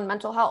your own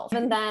mental health.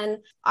 And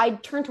then I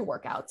turn to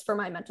workouts for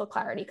my mental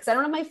clarity, because I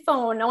don't have my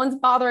phone. No one's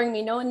bothering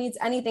me. No one needs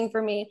anything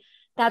from me.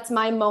 That's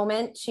my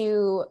moment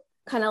to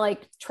kind of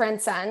like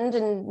transcend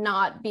and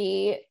not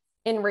be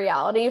in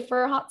reality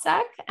for a hot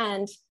sec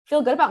and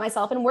feel good about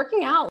myself. And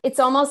working out, it's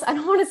almost, I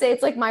don't want to say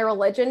it's like my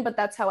religion, but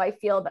that's how I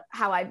feel,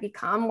 how I've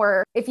become,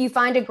 where if you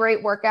find a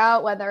great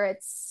workout, whether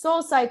it's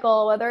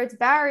SoulCycle, whether it's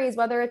Barry's,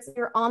 whether it's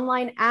your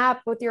online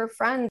app with your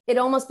friends, it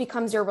almost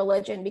becomes your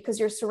religion, because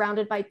you're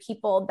surrounded by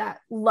people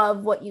that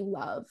love what you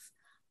love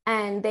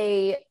and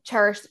they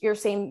cherish your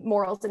same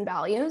morals and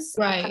values.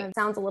 Right. It kind of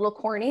sounds a little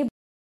corny.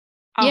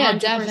 Yeah, 100%.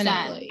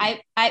 definitely.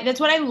 I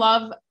that's what I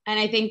love. And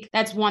I think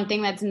that's one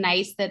thing that's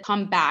nice that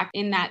come back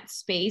in that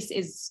space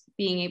is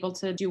being able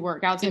to do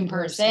workouts in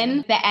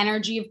person. The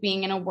energy of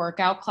being in a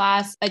workout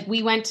class. Like,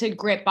 we went to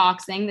grip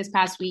boxing this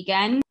past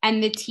weekend,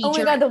 and the teacher. Oh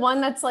my God, the one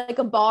that's like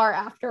a bar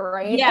after,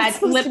 right? Yeah,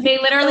 they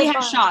literally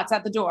have shots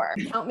at the door.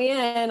 Count me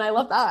in. I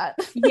love that.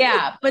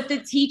 Yeah, but the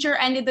teacher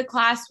ended the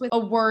class with a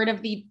word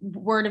of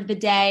the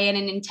day and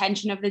an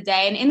intention of the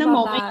day. And in the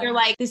moment, you're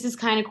like, this is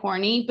kind of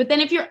corny. But then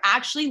if you're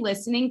actually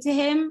listening to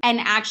him and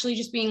actually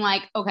just being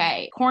like,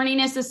 okay,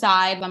 corniness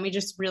aside, let me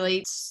just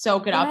really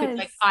soak it up. It's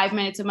like 5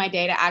 minutes of my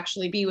day to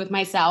actually be with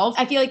myself.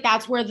 I feel like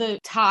that's where the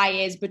tie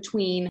is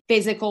between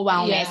physical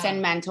wellness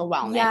and mental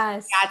wellness.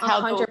 Yes, that's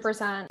how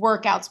 100%.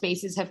 Workout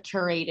spaces have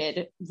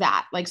curated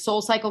that. Like,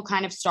 SoulCycle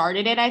kind of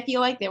started it. I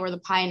feel like they were the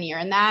pioneer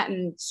in that,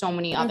 and so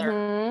many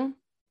other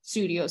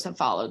studios have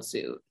followed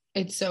suit.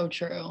 It's so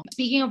true.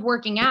 Speaking of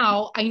working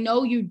out, I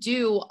know you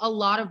do a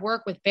lot of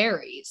work with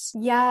Barry's.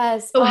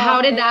 Yes. So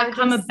how did that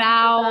come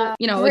about?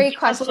 Great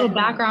question. A little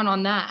background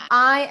on that.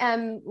 I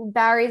am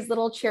Barry's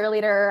little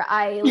cheerleader.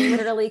 I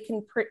literally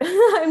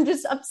I'm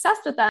just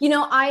obsessed with that.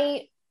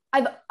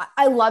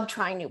 I love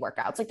trying new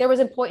workouts. Like, there was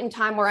a point in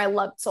time where I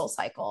loved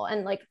SoulCycle,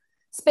 and like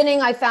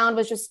spinning, I found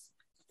was just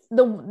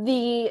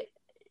the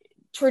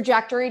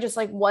trajectory just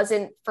like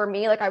wasn't for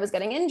me. Like, I was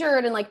getting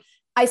injured, and like,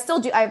 I still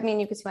do. I mean,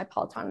 you can see my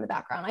Peloton in the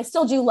background. I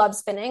still do love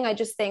spinning. I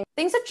just think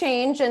things have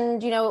changed,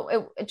 and,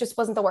 it just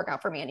wasn't the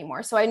workout for me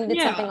anymore. So I needed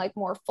something like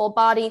more full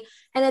body.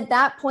 And at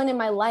that point in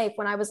my life,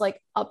 when I was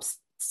like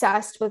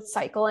obsessed with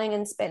cycling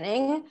and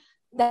spinning,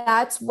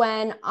 that's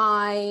when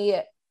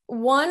I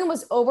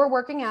was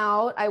overworking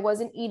out. I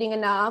wasn't eating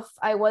enough.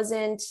 it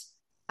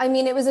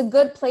was a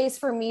good place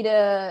for me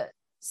to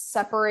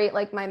separate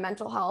like my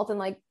mental health, and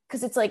like,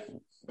 cause it's like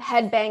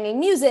head banging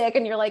music,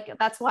 and you're like,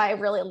 that's why I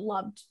really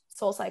loved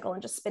SoulCycle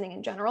and just spinning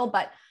in general.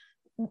 But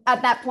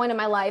at that point in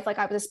my life, like,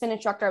 I was a spin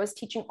instructor. I was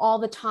teaching all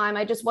the time.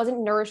 I just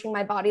wasn't nourishing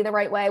my body the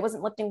right way. I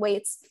wasn't lifting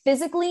weights.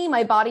 Physically,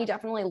 my body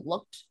definitely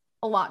looked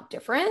a lot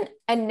different.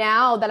 And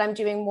now that I'm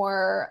doing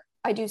more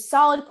I do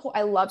solid core.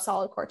 I love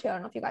solid core too. I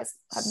don't know if you guys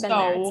have been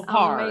there. It's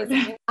hard.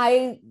 Amazing.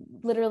 I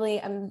literally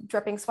am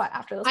dripping sweat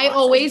after this. I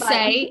always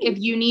say, if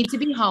you need to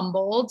be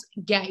humbled,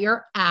 get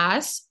your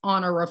ass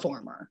on a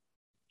reformer.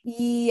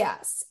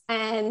 Yes.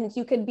 And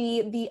you could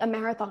be a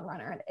marathon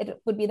runner.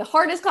 It would be the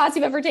hardest class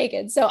you've ever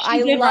taken. So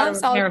I love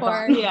solid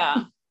core.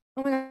 Yeah.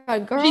 Oh my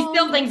God, girl. She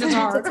still thinks it's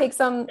hard.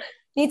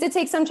 Need to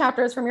take some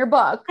chapters from your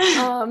book.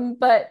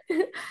 But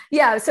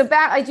yeah, so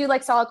I do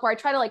like solid core. I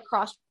try to like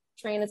cross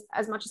train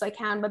as much as I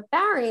can, but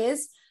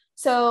Barry's.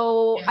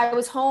 So yeah. I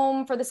was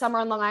home for the summer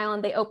on Long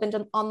Island. They opened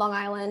on Long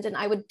Island, and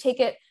I would take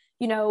it,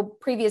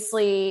 previous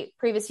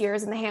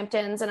years in the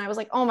Hamptons. And I was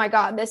like, oh my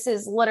God, this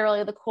is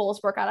literally the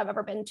coolest workout I've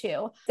ever been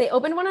to. They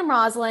opened one in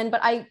Roslyn,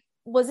 but I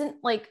wasn't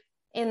like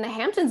in the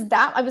Hamptons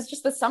I was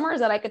just the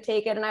summers that I could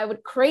take it, and I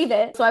would crave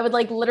it. So I would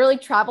like literally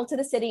travel to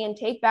the city and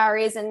take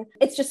Barry's, and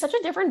it's just such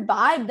a different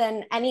vibe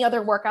than any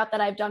other workout that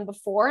I've done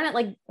before. And it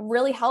like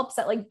really helps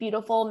that like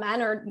beautiful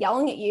men are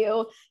yelling at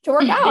you to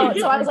work out.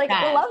 So I was like,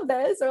 I love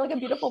this, or like a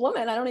beautiful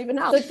woman. I don't even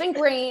know. So it's been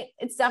great.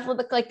 It's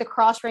definitely like the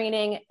cross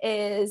training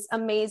is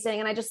amazing.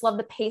 And I just love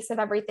the pace of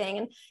everything.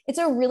 And it's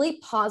a really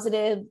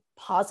positive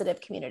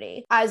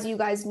community. As you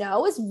guys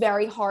know, is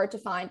very hard to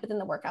find within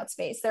the workout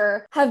space.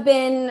 There have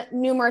been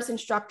numerous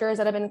instructors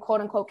that have been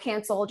quote unquote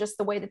canceled, just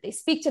the way that they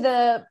speak to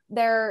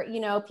their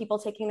people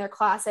taking their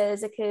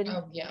classes.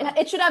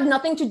 It should have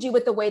nothing to do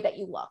with the way that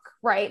you look,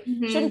 right?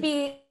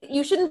 Mm-hmm.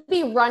 You shouldn't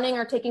be running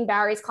or taking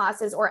Barry's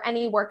classes or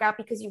any workout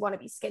because you want to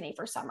be skinny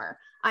for summer.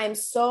 I am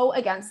so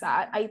against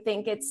that. I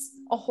think it's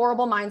a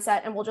horrible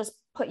mindset and will just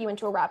put you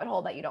into a rabbit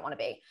hole that you don't want to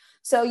be.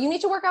 So you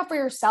need to work out for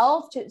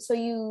yourself so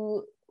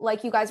you,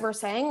 like you guys were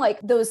saying,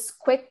 like those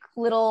quick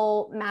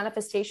little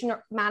manifestations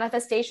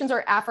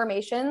or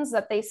affirmations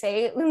that they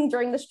say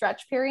during the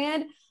stretch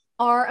period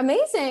are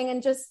amazing.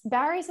 And just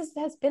Barry's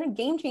has been a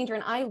game changer,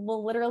 and I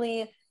will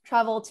literally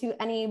travel to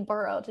any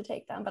borough to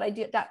take them. But I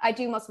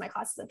do most of my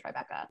classes in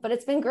Tribeca, but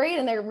it's been great.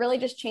 And they're really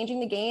just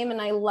changing the game.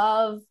 And I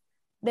love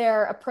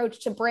their approach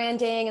to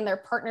branding and their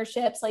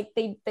partnerships. Like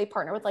they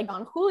partner with like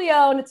Don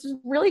Julio, and it's just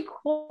really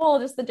cool.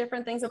 Just the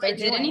different things that they're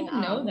doing. I didn't even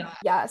know that.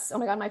 Yes. Oh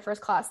my God. My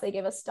first class, they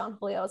gave us Don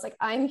Julio. I was like,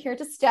 I'm here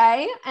to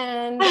stay,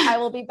 and I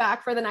will be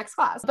back for the next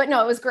class. But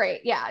no, it was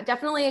great. Yeah.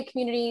 Definitely a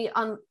community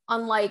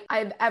unlike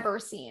I've ever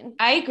seen.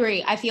 I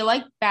agree. I feel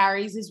like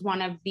Barry's is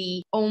one of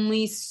the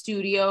only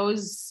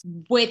studios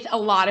with a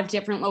lot of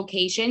different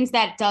locations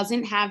that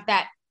doesn't have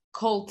that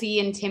culty,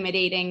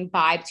 intimidating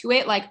vibe to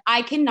it. Like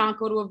I cannot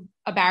go to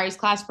a Barry's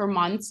class for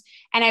months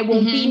and I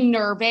won't be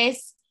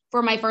nervous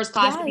for my first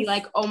class to be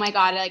like, oh my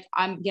God, like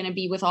I'm going to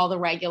be with all the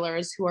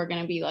regulars who are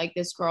going to be like,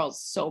 this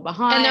girl's so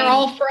behind. And they're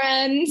all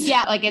friends.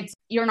 Yeah. Like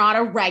you're not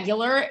a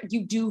regular.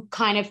 You do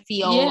kind of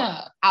feel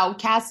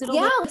outcasted a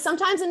little.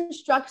 Sometimes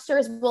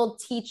instructors will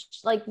teach,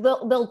 like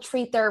they'll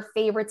treat their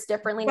favorites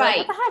differently. Right.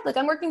 Like, what the heck? Like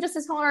I'm working just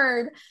as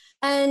hard.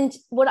 And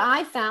what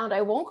I found,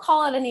 I won't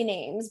call out any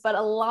names, but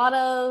a lot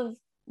of,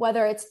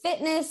 whether it's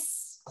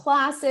fitness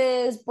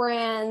classes,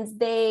 brands,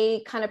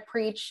 they kind of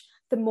preach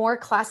the more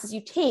classes you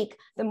take,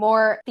 the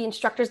more the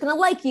instructor is going to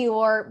like you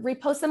or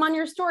repost them on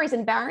your stories.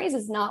 And Barry's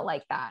is not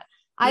like that.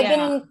 I've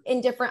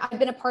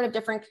been a part of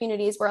different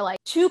communities where like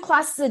 2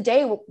 classes a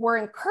day were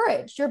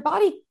encouraged. Your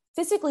body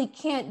physically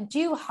can't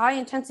do high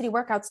intensity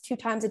workouts 2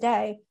 times a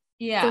day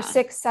for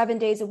 6-7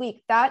 days a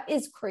week. That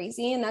is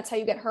crazy. And that's how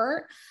you get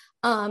hurt.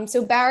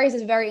 So Barry's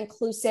is a very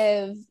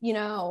inclusive,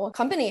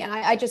 company. And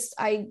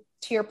I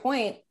to your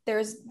point,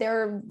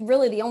 they're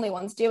really the only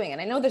ones doing it.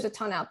 I know there's a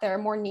ton out there,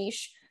 more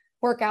niche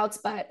workouts,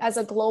 but as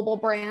a global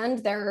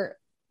brand, they're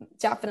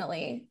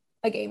definitely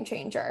a game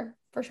changer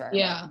for sure.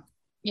 Yeah.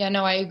 Yeah,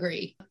 no, I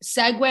agree.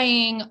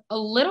 Segueing a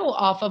little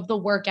off of the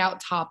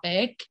workout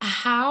topic,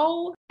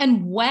 how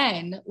and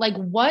when, like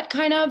what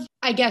kind of,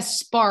 I guess,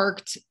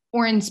 sparked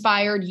or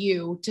inspired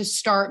you to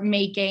start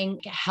making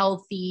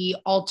healthy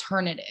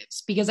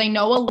alternatives? Because I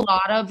know a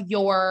lot of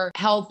your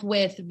Health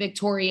with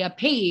Victoria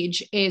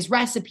page is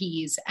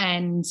recipes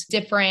and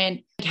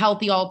different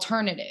healthy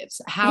alternatives.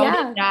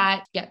 How did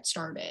that get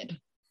started?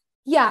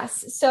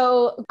 Yes.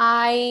 So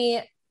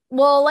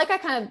like I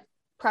kind of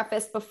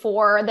prefaced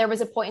before, there was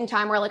a point in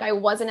time where like I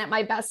wasn't in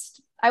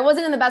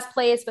the best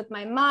place with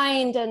my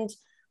mind and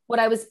what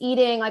I was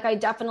eating. Like I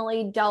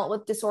definitely dealt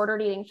with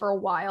disordered eating for a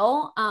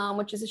while,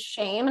 which is a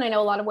shame. And I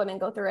know a lot of women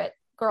go through it,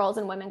 girls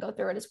and women go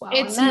through it as well.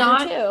 It's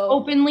not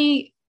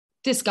openly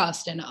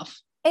discussed enough.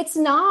 It's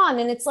not.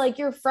 And it's like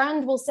your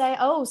friend will say,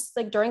 oh,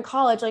 like during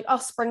college, like, oh,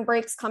 spring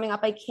break's coming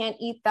up. I can't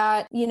eat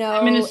that, I'm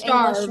going to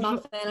starve. English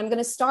muffin. I'm going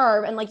to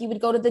starve. And like you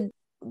would go to the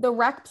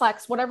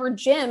Recplex, whatever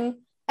gym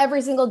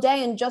every single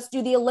day and just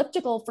do the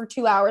elliptical for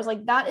 2 hours.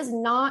 Like that is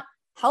not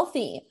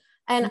healthy.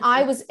 And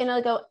I was in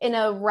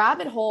a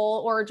rabbit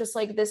hole or just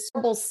like this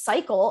horrible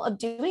cycle of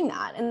doing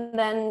that. And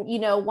then,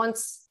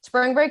 once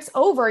spring break's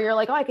over, you're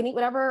like, oh, I can eat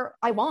whatever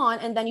I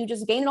want. And then you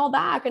just gain it all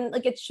back. And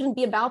like, it shouldn't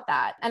be about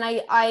that. And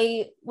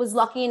I was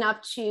lucky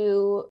enough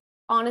to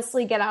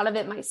honestly get out of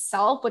it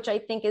myself, which I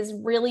think is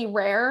really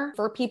rare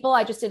for people.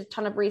 I just did a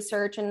ton of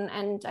research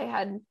and I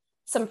had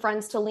some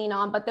friends to lean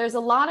on, but there's a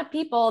lot of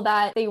people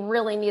that they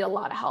really need a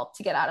lot of help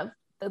to get out of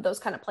those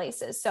kind of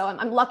places. So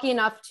I'm lucky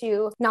enough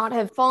to not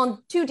have fallen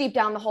too deep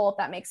down the hole, if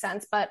that makes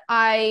sense. But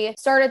I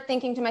started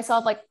thinking to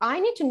myself, like, I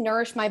need to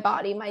nourish my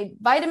body. My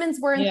vitamins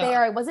weren't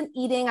there. I wasn't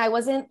eating. I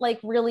wasn't like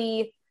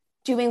really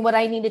doing what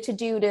I needed to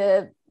do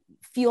to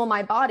fuel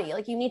my body.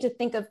 Like, you need to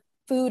think of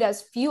food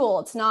as fuel.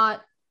 It's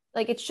not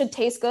like, it should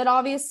taste good,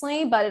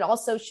 obviously, but it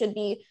also should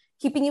be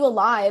keeping you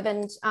alive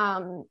and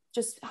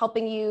just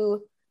helping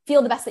you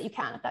feel the best that you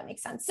can, if that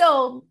makes sense.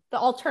 So the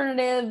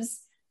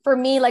alternatives for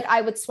me, like,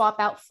 I would swap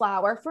out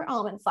flour for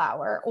almond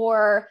flour,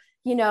 or,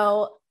 you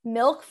know,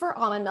 milk for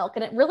almond milk.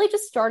 And it really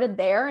just started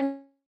there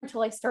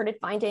until I started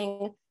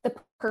finding the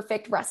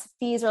perfect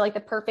recipes, or like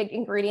the perfect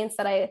ingredients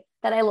that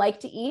I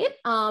like to eat.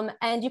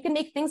 And you can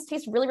make things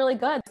taste really, really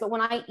good. But when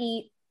I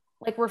eat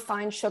like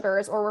refined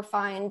sugars or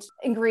refined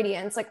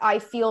ingredients, like, I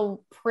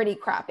feel pretty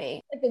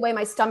crappy. Like, the way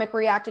my stomach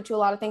reacted to a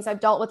lot of things, I've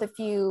dealt with a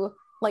few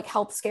like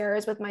health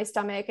scares with my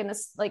stomach and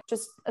this, like,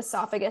 just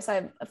esophagus. I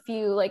have a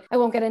few, like, I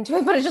won't get into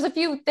it, but it's just a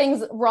few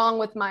things wrong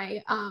with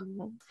my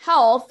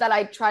health that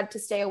I tried to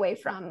stay away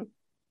from,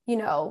 you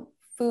know,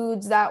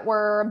 foods that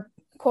were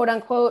quote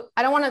unquote,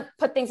 I don't want to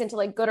put things into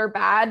like good or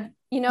bad,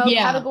 you know,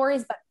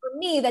 categories, but for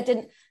me, that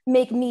didn't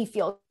make me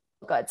feel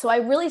good. So I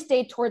really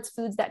stayed towards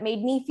foods that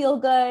made me feel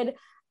good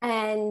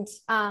and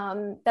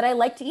that I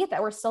like to eat,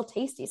 that were still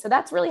tasty. So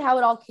that's really how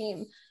it all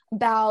came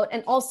about.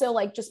 And also,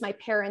 like, just my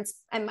parents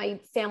and my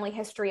family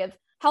history of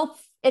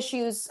health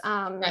issues.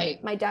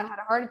 My dad had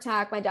a heart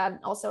attack. My dad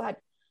also had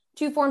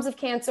 2 forms of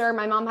cancer.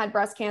 My mom had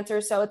breast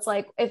cancer. So it's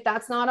like, if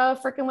that's not a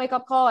freaking wake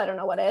up call, I don't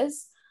know what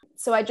is.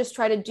 So I just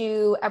try to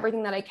do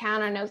everything that I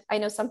can. I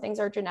know some things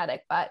are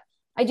genetic, but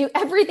I do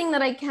everything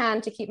that I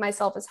can to keep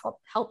myself as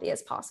healthy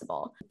as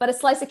possible. But a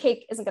slice of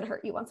cake isn't going to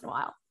hurt you once in a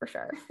while, for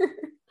sure.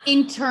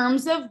 In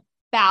terms of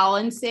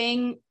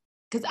balancing,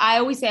 because I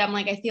always say, I'm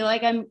like, I feel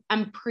like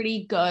I'm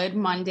pretty good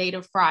Monday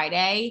to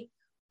Friday,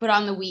 but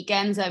on the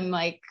weekends, I'm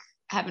like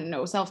having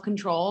no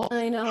self-control.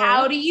 I know.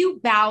 How do you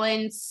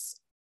balance,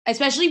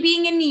 especially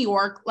being in New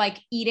York, like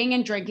eating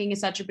and drinking is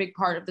such a big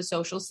part of the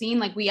social scene.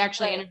 Like, we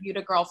actually interviewed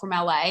a girl from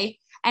LA,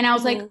 and I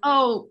was like,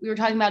 oh, we were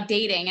talking about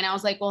dating. And I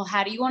was like, well,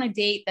 how do you want to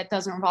date that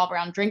doesn't revolve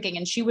around drinking?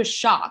 And she was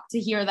shocked to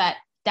hear that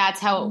that's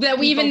how that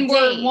we even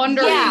were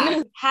wondering.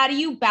 Yeah. How do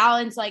you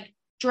balance like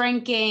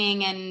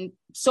drinking and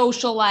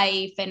social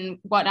life and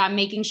whatnot,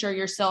 making sure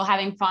you're still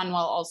having fun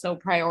while also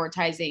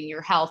prioritizing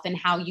your health and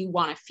how you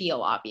want to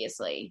feel,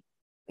 obviously?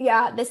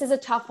 Yeah, this is a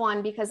tough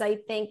one because I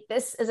think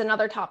this is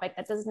another topic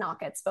that does not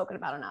get spoken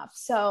about enough.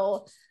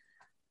 So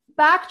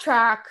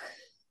backtrack,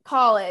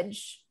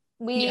 college,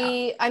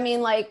 I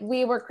mean, like,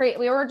 we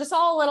were just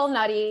all a little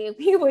nutty.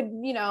 We would,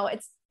 you know,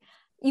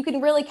 you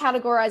can really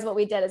categorize what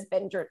we did as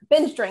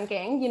binge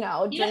drinking, you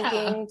know,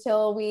 drinking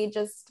till we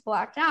just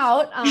blacked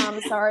out.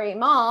 Sorry,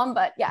 mom,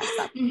 but yes,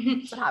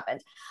 that's what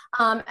happened.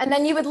 And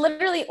then you would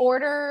literally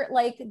order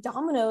like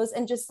Domino's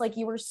and just like,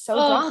 you were so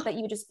drunk that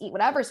you would just eat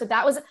whatever. So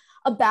that was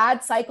a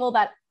bad cycle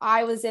that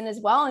I was in as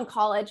well in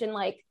college. And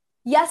like,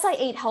 yes, I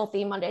ate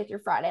healthy Monday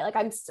through Friday. Like,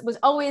 I was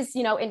always,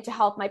 you know, into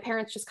health. My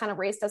parents just kind of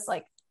raised us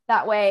like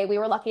that way. We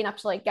were lucky enough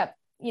to like get,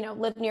 you know,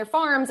 live near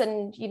farms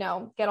and, you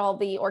know, get all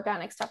the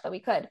organic stuff that we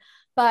could.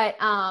 But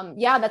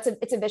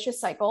it's a vicious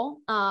cycle.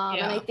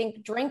 And I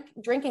think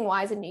drinking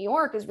wise in New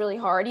York is really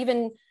hard.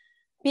 Even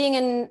being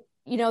in,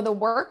 you know, the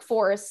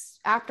workforce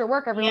after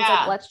work, everyone's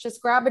like, let's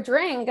just grab a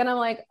drink. And I'm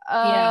like,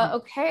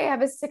 okay, I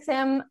have a 6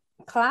 a.m.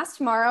 class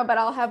tomorrow, but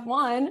I'll have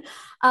one.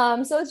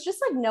 So it's just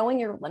like knowing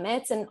your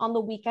limits. And on the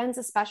weekends,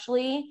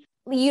 especially,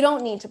 you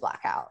don't need to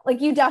black out.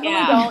 Like, you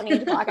definitely don't need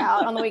to black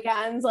out on the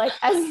weekends. Like,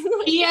 as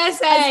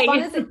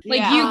fun as it, you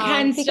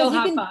can still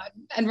have fun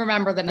and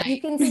remember the night. You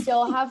can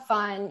still have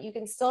fun. You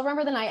can still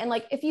remember the night. And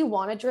like, if you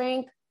want to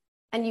drink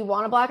and you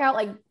want to black out,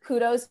 like,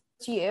 kudos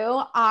to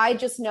you. I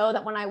just know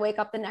that when I wake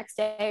up the next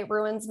day, it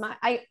ruins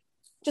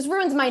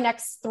my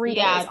next 3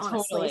 days,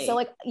 honestly. Totally. So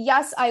like,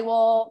 yes, I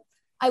will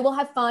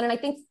have fun. And I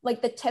think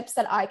like the tips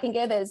that I can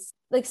give is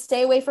like,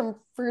 stay away from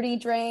fruity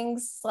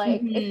drinks.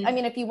 Like,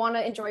 if you want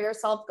to enjoy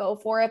yourself, go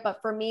for it.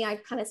 But for me, I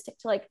kind of stick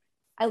to like,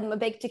 I'm a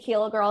big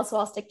tequila girl, so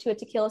I'll stick to a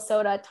tequila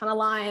soda, a ton of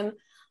lime.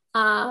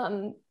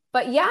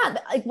 But yeah,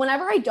 like,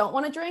 whenever I don't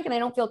want to drink and I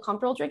don't feel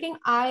comfortable drinking,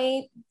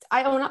 I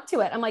own up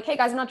to it. I'm like, hey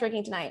guys, I'm not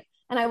drinking tonight.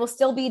 And I will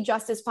still be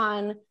just as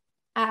fun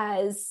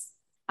as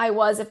I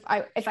was if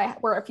I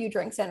were a few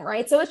drinks in.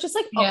 Right. So it's just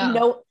like,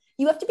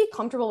 you have to be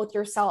comfortable with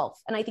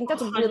yourself. And I think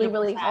that's 100%. Really,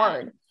 really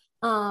hard.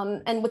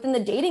 And within the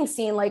dating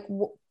scene, like,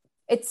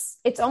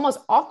 it's almost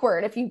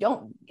awkward if you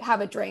don't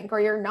have a drink or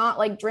you're not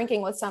like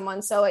drinking with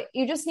someone. So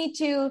you just need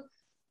to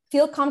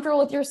feel comfortable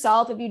with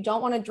yourself. If you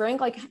don't want to drink,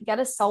 like, get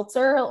a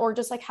seltzer or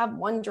just like have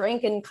one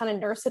drink and kind of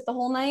nurse it the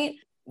whole night.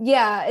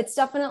 Yeah, it's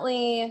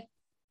definitely,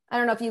 I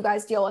don't know if you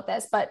guys deal with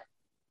this, but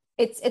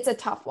it's a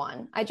tough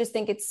one. I just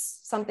think it's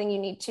something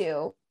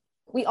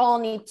we all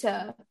need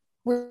to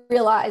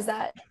realize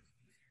that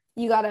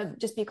you got to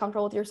just be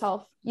comfortable with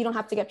yourself. You don't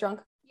have to get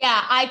drunk.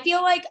 Yeah. I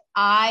feel like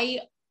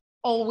I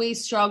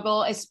always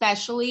struggle,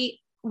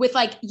 especially with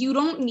like, you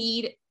don't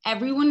need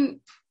everyone's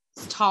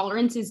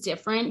tolerance is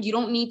different. You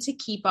don't need to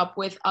keep up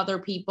with other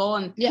people.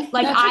 And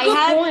like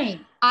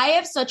I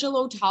have such a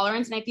low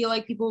tolerance, and I feel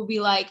like people will be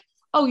like,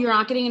 oh, you're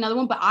not getting another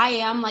one, but I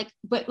am, like,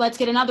 but let's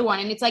get another one.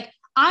 And it's like,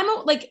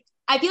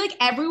 I feel like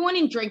everyone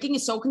in drinking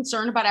is so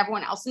concerned about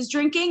everyone else's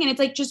drinking. And it's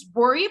like, just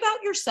worry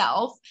about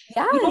yourself.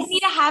 Yes. You don't need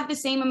to have the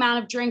same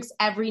amount of drinks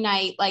every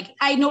night. Like,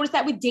 I noticed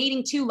that with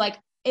dating too. Like,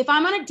 if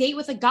I'm on a date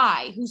with a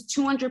guy who's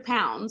 200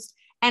 pounds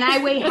and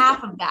I weigh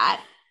half of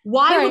that,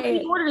 why would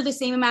we order the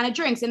same amount of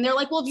drinks? And they're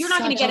like, well, if you're not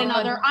going to get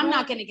another, I'm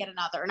not going to get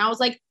another. And I was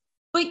like,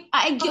 but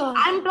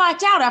I'm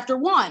blacked out after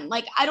one.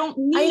 Like, I don't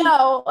need. I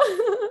know.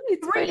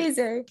 It's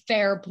crazy.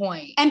 Fair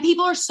point. And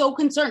people are so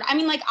concerned. I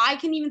mean, like, I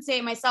can even say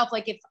it myself,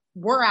 like, if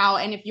we're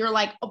out and if you're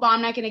like, oh, but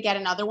I'm not going to get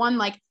another one,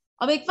 like,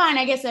 I'll be like, fine,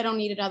 I guess I don't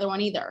need another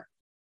one either.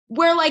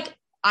 Where, like,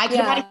 I could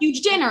have had a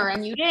huge dinner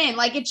and you didn't.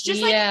 Like, it's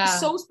just like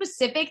so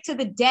specific to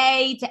the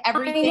day, to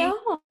everything.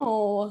 I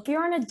know. If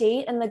you're on a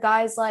date and the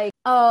guy's like,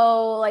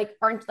 oh, like,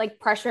 aren't like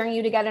pressuring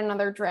you to get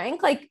another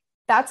drink, like,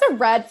 that's a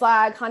red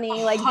flag,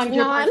 honey. Like,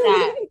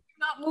 100%.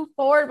 Not move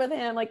forward with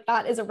him. Like,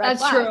 that is a red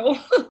flag.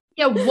 That's true.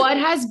 Yeah. What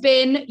has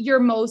been your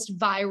most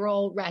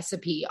viral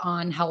recipe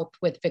on Health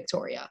with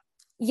Victoria?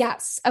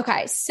 Yes.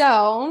 Okay.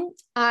 So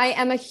I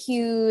am a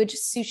huge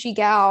sushi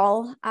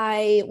gal.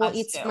 I will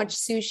eat so much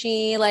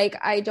sushi. Like,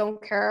 I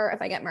don't care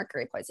if I get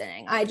mercury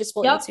poisoning. I just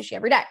will eat sushi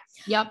every day.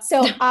 Yep.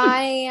 So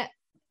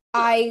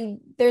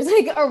there's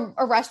like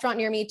a restaurant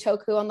near me,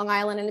 Toku on Long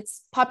Island, and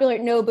it's popular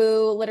at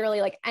Nobu,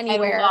 literally like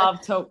anywhere. I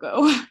love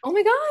Toku. Oh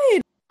my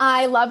God.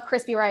 I love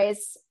crispy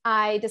rice.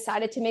 I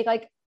decided to make,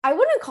 like, I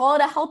wouldn't call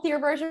it a healthier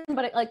version,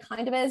 but it like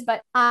kind of is.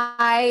 But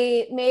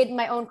I made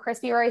my own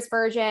crispy rice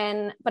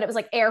version, but it was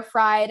like air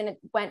fried, and it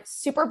went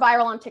super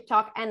viral on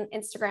TikTok and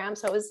Instagram.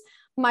 So it was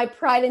my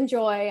pride and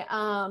joy.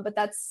 But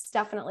that's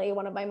definitely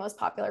one of my most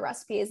popular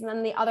recipes. And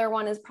then the other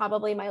one is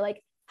probably my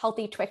like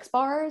healthy Twix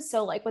bars.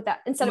 So like with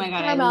that, instead of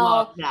caramel, I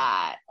love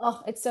that.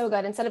 Oh, it's so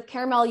good. Instead of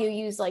caramel, you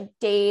use like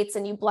dates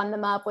and you blend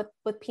them up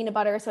with peanut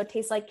butter. So it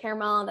tastes like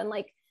caramel, and then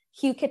like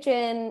Hue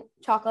Kitchen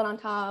chocolate on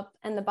top,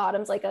 and the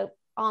bottom's like a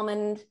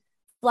almond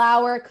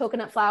flour,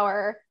 coconut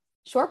flour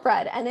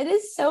shortbread. And it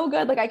is so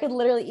good. Like, I could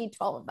literally eat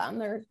 12 of them.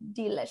 They're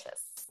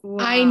delicious.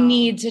 Wow. I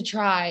need to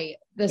try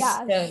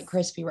the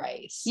crispy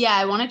rice. Yeah,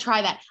 I want to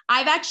try that.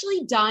 I've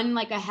actually done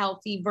like a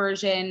healthy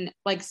version,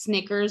 like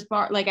Snickers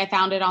bar. Like, I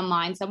found it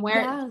online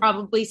somewhere. It's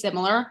probably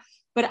similar,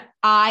 but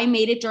I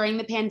made it during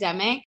the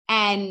pandemic,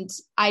 and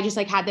I just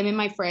like had them in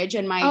my fridge,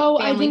 and my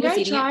family I think was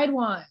I eating tried it.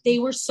 one. They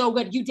were so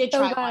good. You did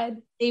try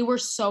one. They were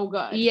so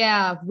good.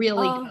 Yeah,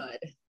 really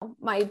good.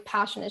 My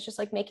passion is just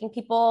like making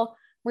people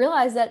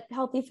realize that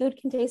healthy food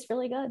can taste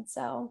really good.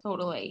 So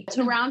totally.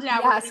 To round it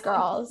out, yes,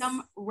 girls,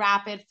 some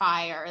rapid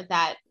fire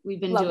that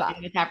we've been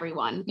doing with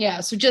everyone.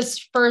 Yeah. So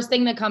just first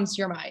thing that comes to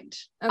your mind.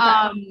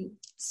 Okay.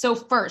 So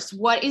first,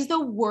 what is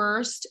the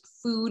worst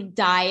food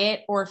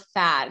diet or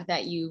fad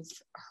that you've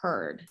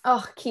heard?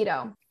 Oh,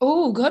 keto.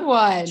 Oh, good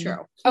one.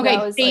 True.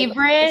 Okay.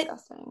 Favorite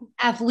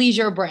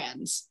athleisure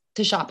brands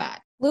to shop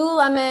at?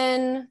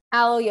 Lululemon,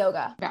 Alo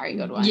Yoga. Very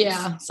good one.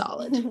 Yeah,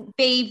 solid.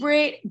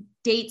 Favorite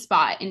date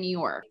spot in New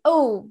York?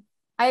 Oh,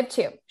 I have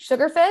two.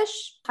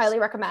 Sugarfish, highly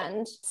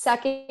recommend.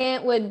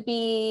 Second would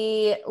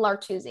be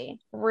L'Artusi.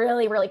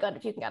 Really, really good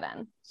if you can get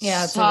in.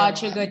 Yeah,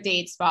 such a good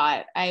date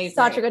spot.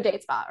 Such a good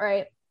date spot,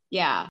 right?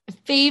 Yeah.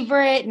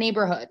 Favorite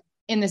neighborhood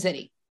in the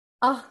city?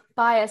 Oh,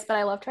 biased, but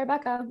I love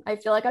Tribeca. I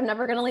feel like I'm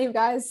never going to leave,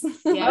 guys.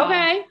 Yeah.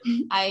 Okay.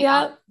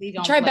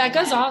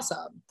 Tribeca's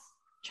awesome.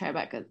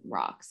 Tribeca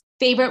rocks.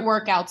 Favorite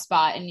workout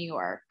spot in New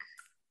York?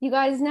 You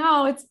guys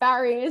know it's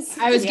Barry's.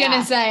 I was going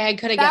to say I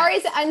could have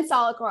Barry's and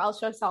Solid Core. I'll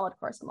show Solid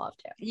Core some love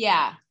too.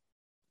 Yeah.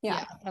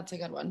 Yeah, that's a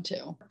good one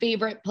too.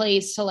 Favorite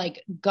place to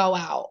like go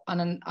out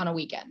on a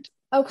weekend?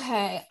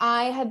 Okay,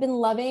 I have been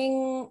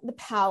loving the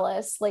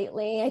Palace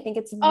lately. I think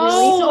it's really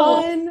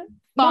fun.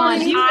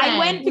 I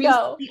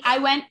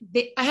went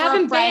I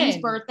haven't for a friend's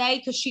been. birthday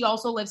because she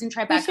also lives in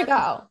Tribeca. We should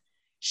go.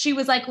 She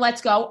was like,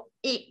 let's go.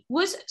 It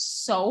was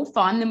so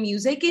fun. The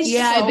music is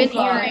I've been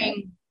fun.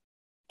 hearing.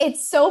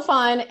 It's so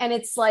fun, and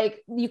it's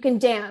like you can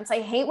dance.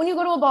 I hate when you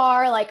go to a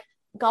bar like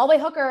Galway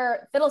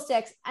Hooker,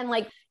 Fiddlesticks, and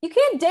like you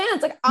can't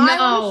dance. Like I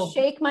want to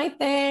shake my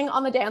thing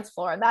on the dance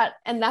floor.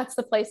 That's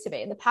the place to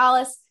be. The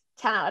Palace,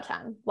 10 out of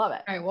 10. Love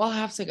it. All right, we'll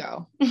have to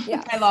go.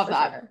 Yeah, I love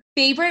that. Sure.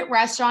 Favorite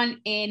restaurant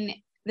in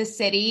the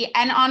city,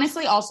 and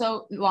honestly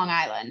also Long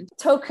Island?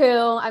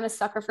 Toku. I'm a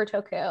sucker for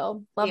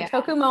Toku. Love a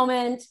Toku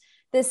moment.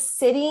 The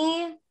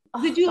city.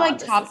 Could you like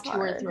top 2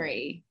 or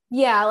 3?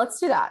 Yeah, let's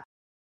do that.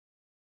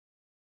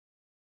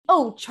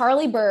 Oh,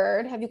 Charlie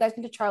Bird. Have you guys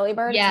been to Charlie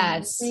Bird?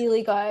 Yes. It's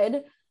really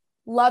good.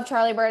 Love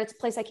Charlie Bird. It's a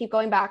place I keep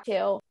going back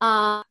to.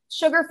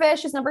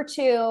 Sugarfish is number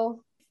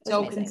 2.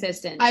 So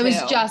consistent. I was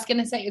just going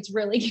to say it's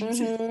really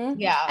consistent. Mm-hmm.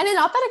 Yeah. And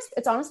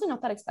it's honestly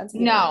not that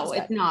expensive. No,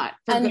 it's not.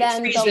 And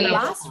then the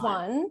last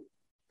one,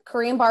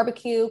 Korean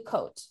barbecue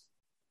Coat.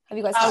 Have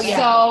you guys so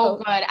Coat?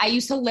 Good. I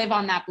used to live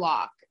on that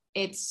block.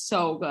 It's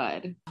so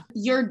good.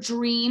 Your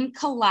dream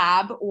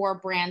collab or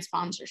brand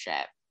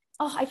sponsorship?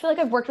 I feel like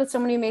I've worked with so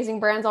many amazing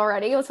brands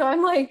already. So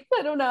I'm like,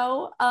 I don't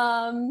know.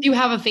 Do you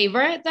have a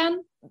favorite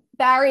then?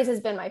 Barry's has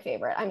been my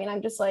favorite. I mean,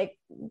 I'm just like,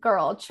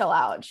 girl, chill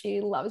out.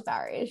 She loves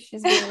Barry's.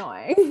 She's being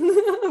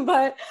annoying.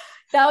 But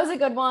that was a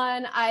good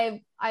one.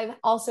 I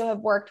also have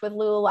worked with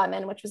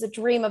Lululemon, which was a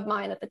dream of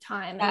mine at the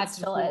time. And it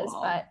still is.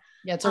 But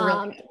yeah, it's a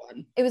really good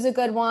one. It was a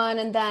good one.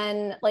 And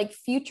then like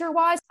future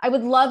wise, I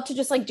would love to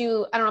just like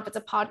do, I don't know if it's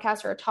a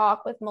podcast or a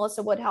talk with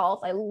Melissa Wood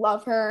Health. I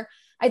love her.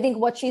 I think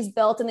what she's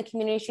built and the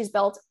community she's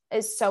built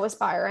is so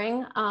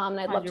aspiring. And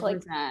I'd love 100%. To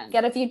like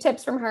get a few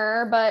tips from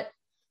her, but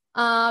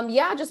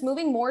yeah, just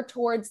moving more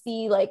towards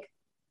the like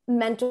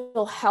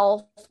mental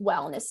health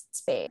wellness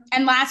space.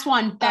 And last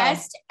one,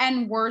 best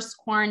and worst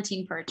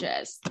quarantine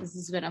purchase. This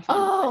has been a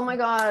fun one. My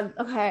God.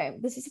 Okay.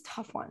 This is a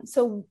tough one.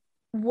 So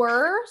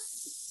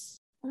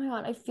worst, oh my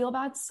God, I feel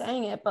bad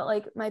saying it, but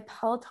like my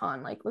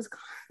Peloton like was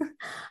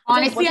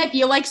honestly, I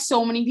feel like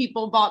so many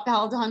people bought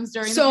Pelotons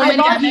during so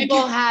many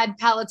people had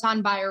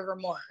Peloton buyer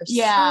remorse.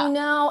 Yeah. I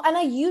know. And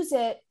I use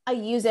it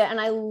and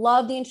I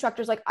love the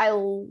instructors. Like I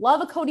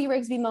love a Cody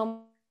Rigsby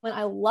moment.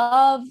 I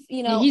love,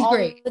 he's all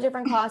great. The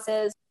different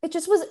classes. It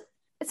just was,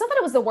 it's not that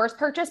it was the worst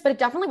purchase, but it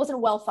definitely wasn't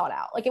well thought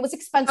out. Like it was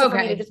expensive for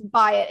me to just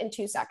buy it in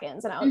 2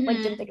 seconds. And I was like,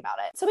 didn't think about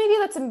it. So maybe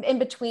that's in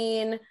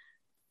between.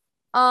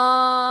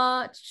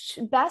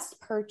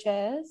 Best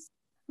purchase,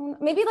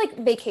 maybe like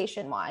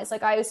vacation wise.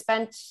 Like I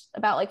spent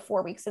about like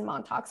 4 weeks in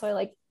Montauk. So I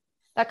like,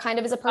 that kind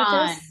of is a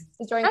purchase.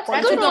 That's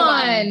a good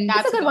one.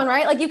 That's a good one,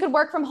 right? Like you could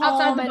work from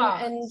home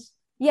and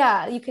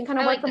yeah, you can kind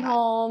of work from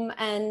home.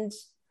 And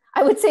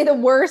I would say the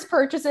worst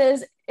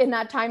purchases in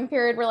that time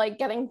period were like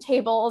getting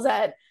tables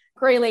at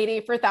Gray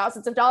Lady for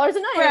thousands of dollars a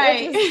night,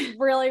 right? Which is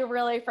really,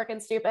 really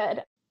freaking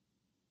stupid.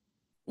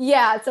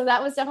 Yeah. So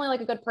that was definitely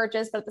like a good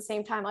purchase, but at the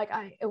same time, like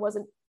it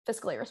wasn't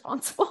fiscally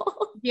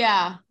responsible.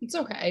 Yeah. It's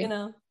okay.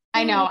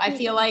 I know. I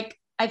feel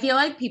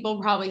like people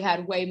probably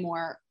had way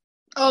more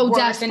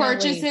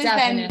purchases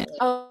than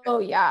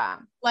yeah.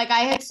 Like I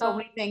had so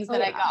many things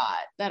that I got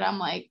that I'm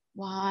like,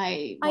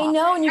 why? I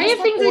know. And I have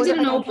things I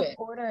didn't open.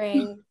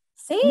 Ordering.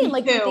 Same,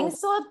 like things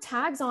still have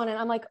tags on it.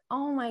 I'm like,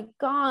 oh my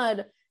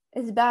God,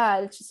 it's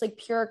bad. It's just like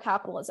pure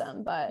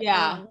capitalism. But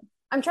yeah,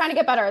 I'm trying to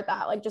get better at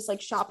that. Like just like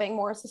shopping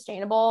more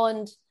sustainable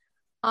and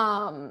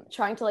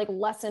trying to like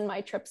lessen my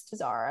trips to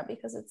Zara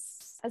because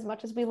it's, as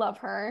much as we love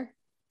her,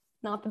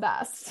 not the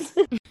best.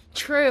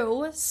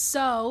 True.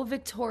 So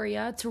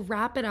Victoria, to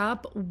wrap it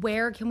up,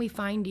 where can we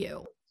find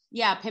you?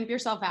 Yeah, pimp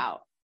yourself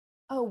out.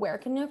 Oh, where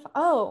can you?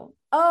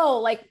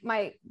 Like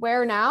my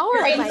where now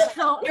or like my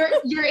account?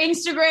 Your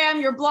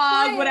Instagram, your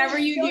blog, whatever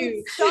you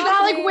use.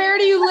 Not like where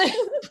do you live?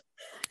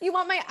 You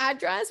want my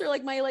address or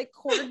like my like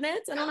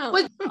coordinates? I don't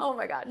know. Oh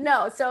my God,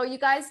 no. So you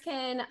guys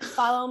can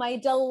follow my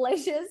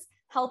delicious,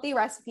 healthy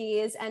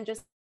recipes and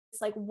just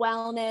like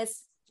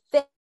wellness,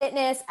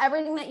 fitness,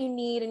 everything that you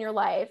need in your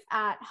life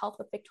at Health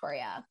with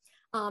Victoria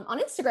on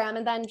Instagram,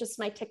 and then just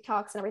my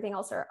TikToks and everything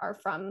else are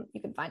from.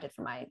 You can find it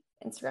from my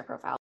Instagram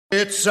profile.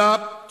 It's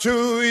up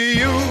to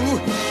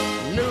you.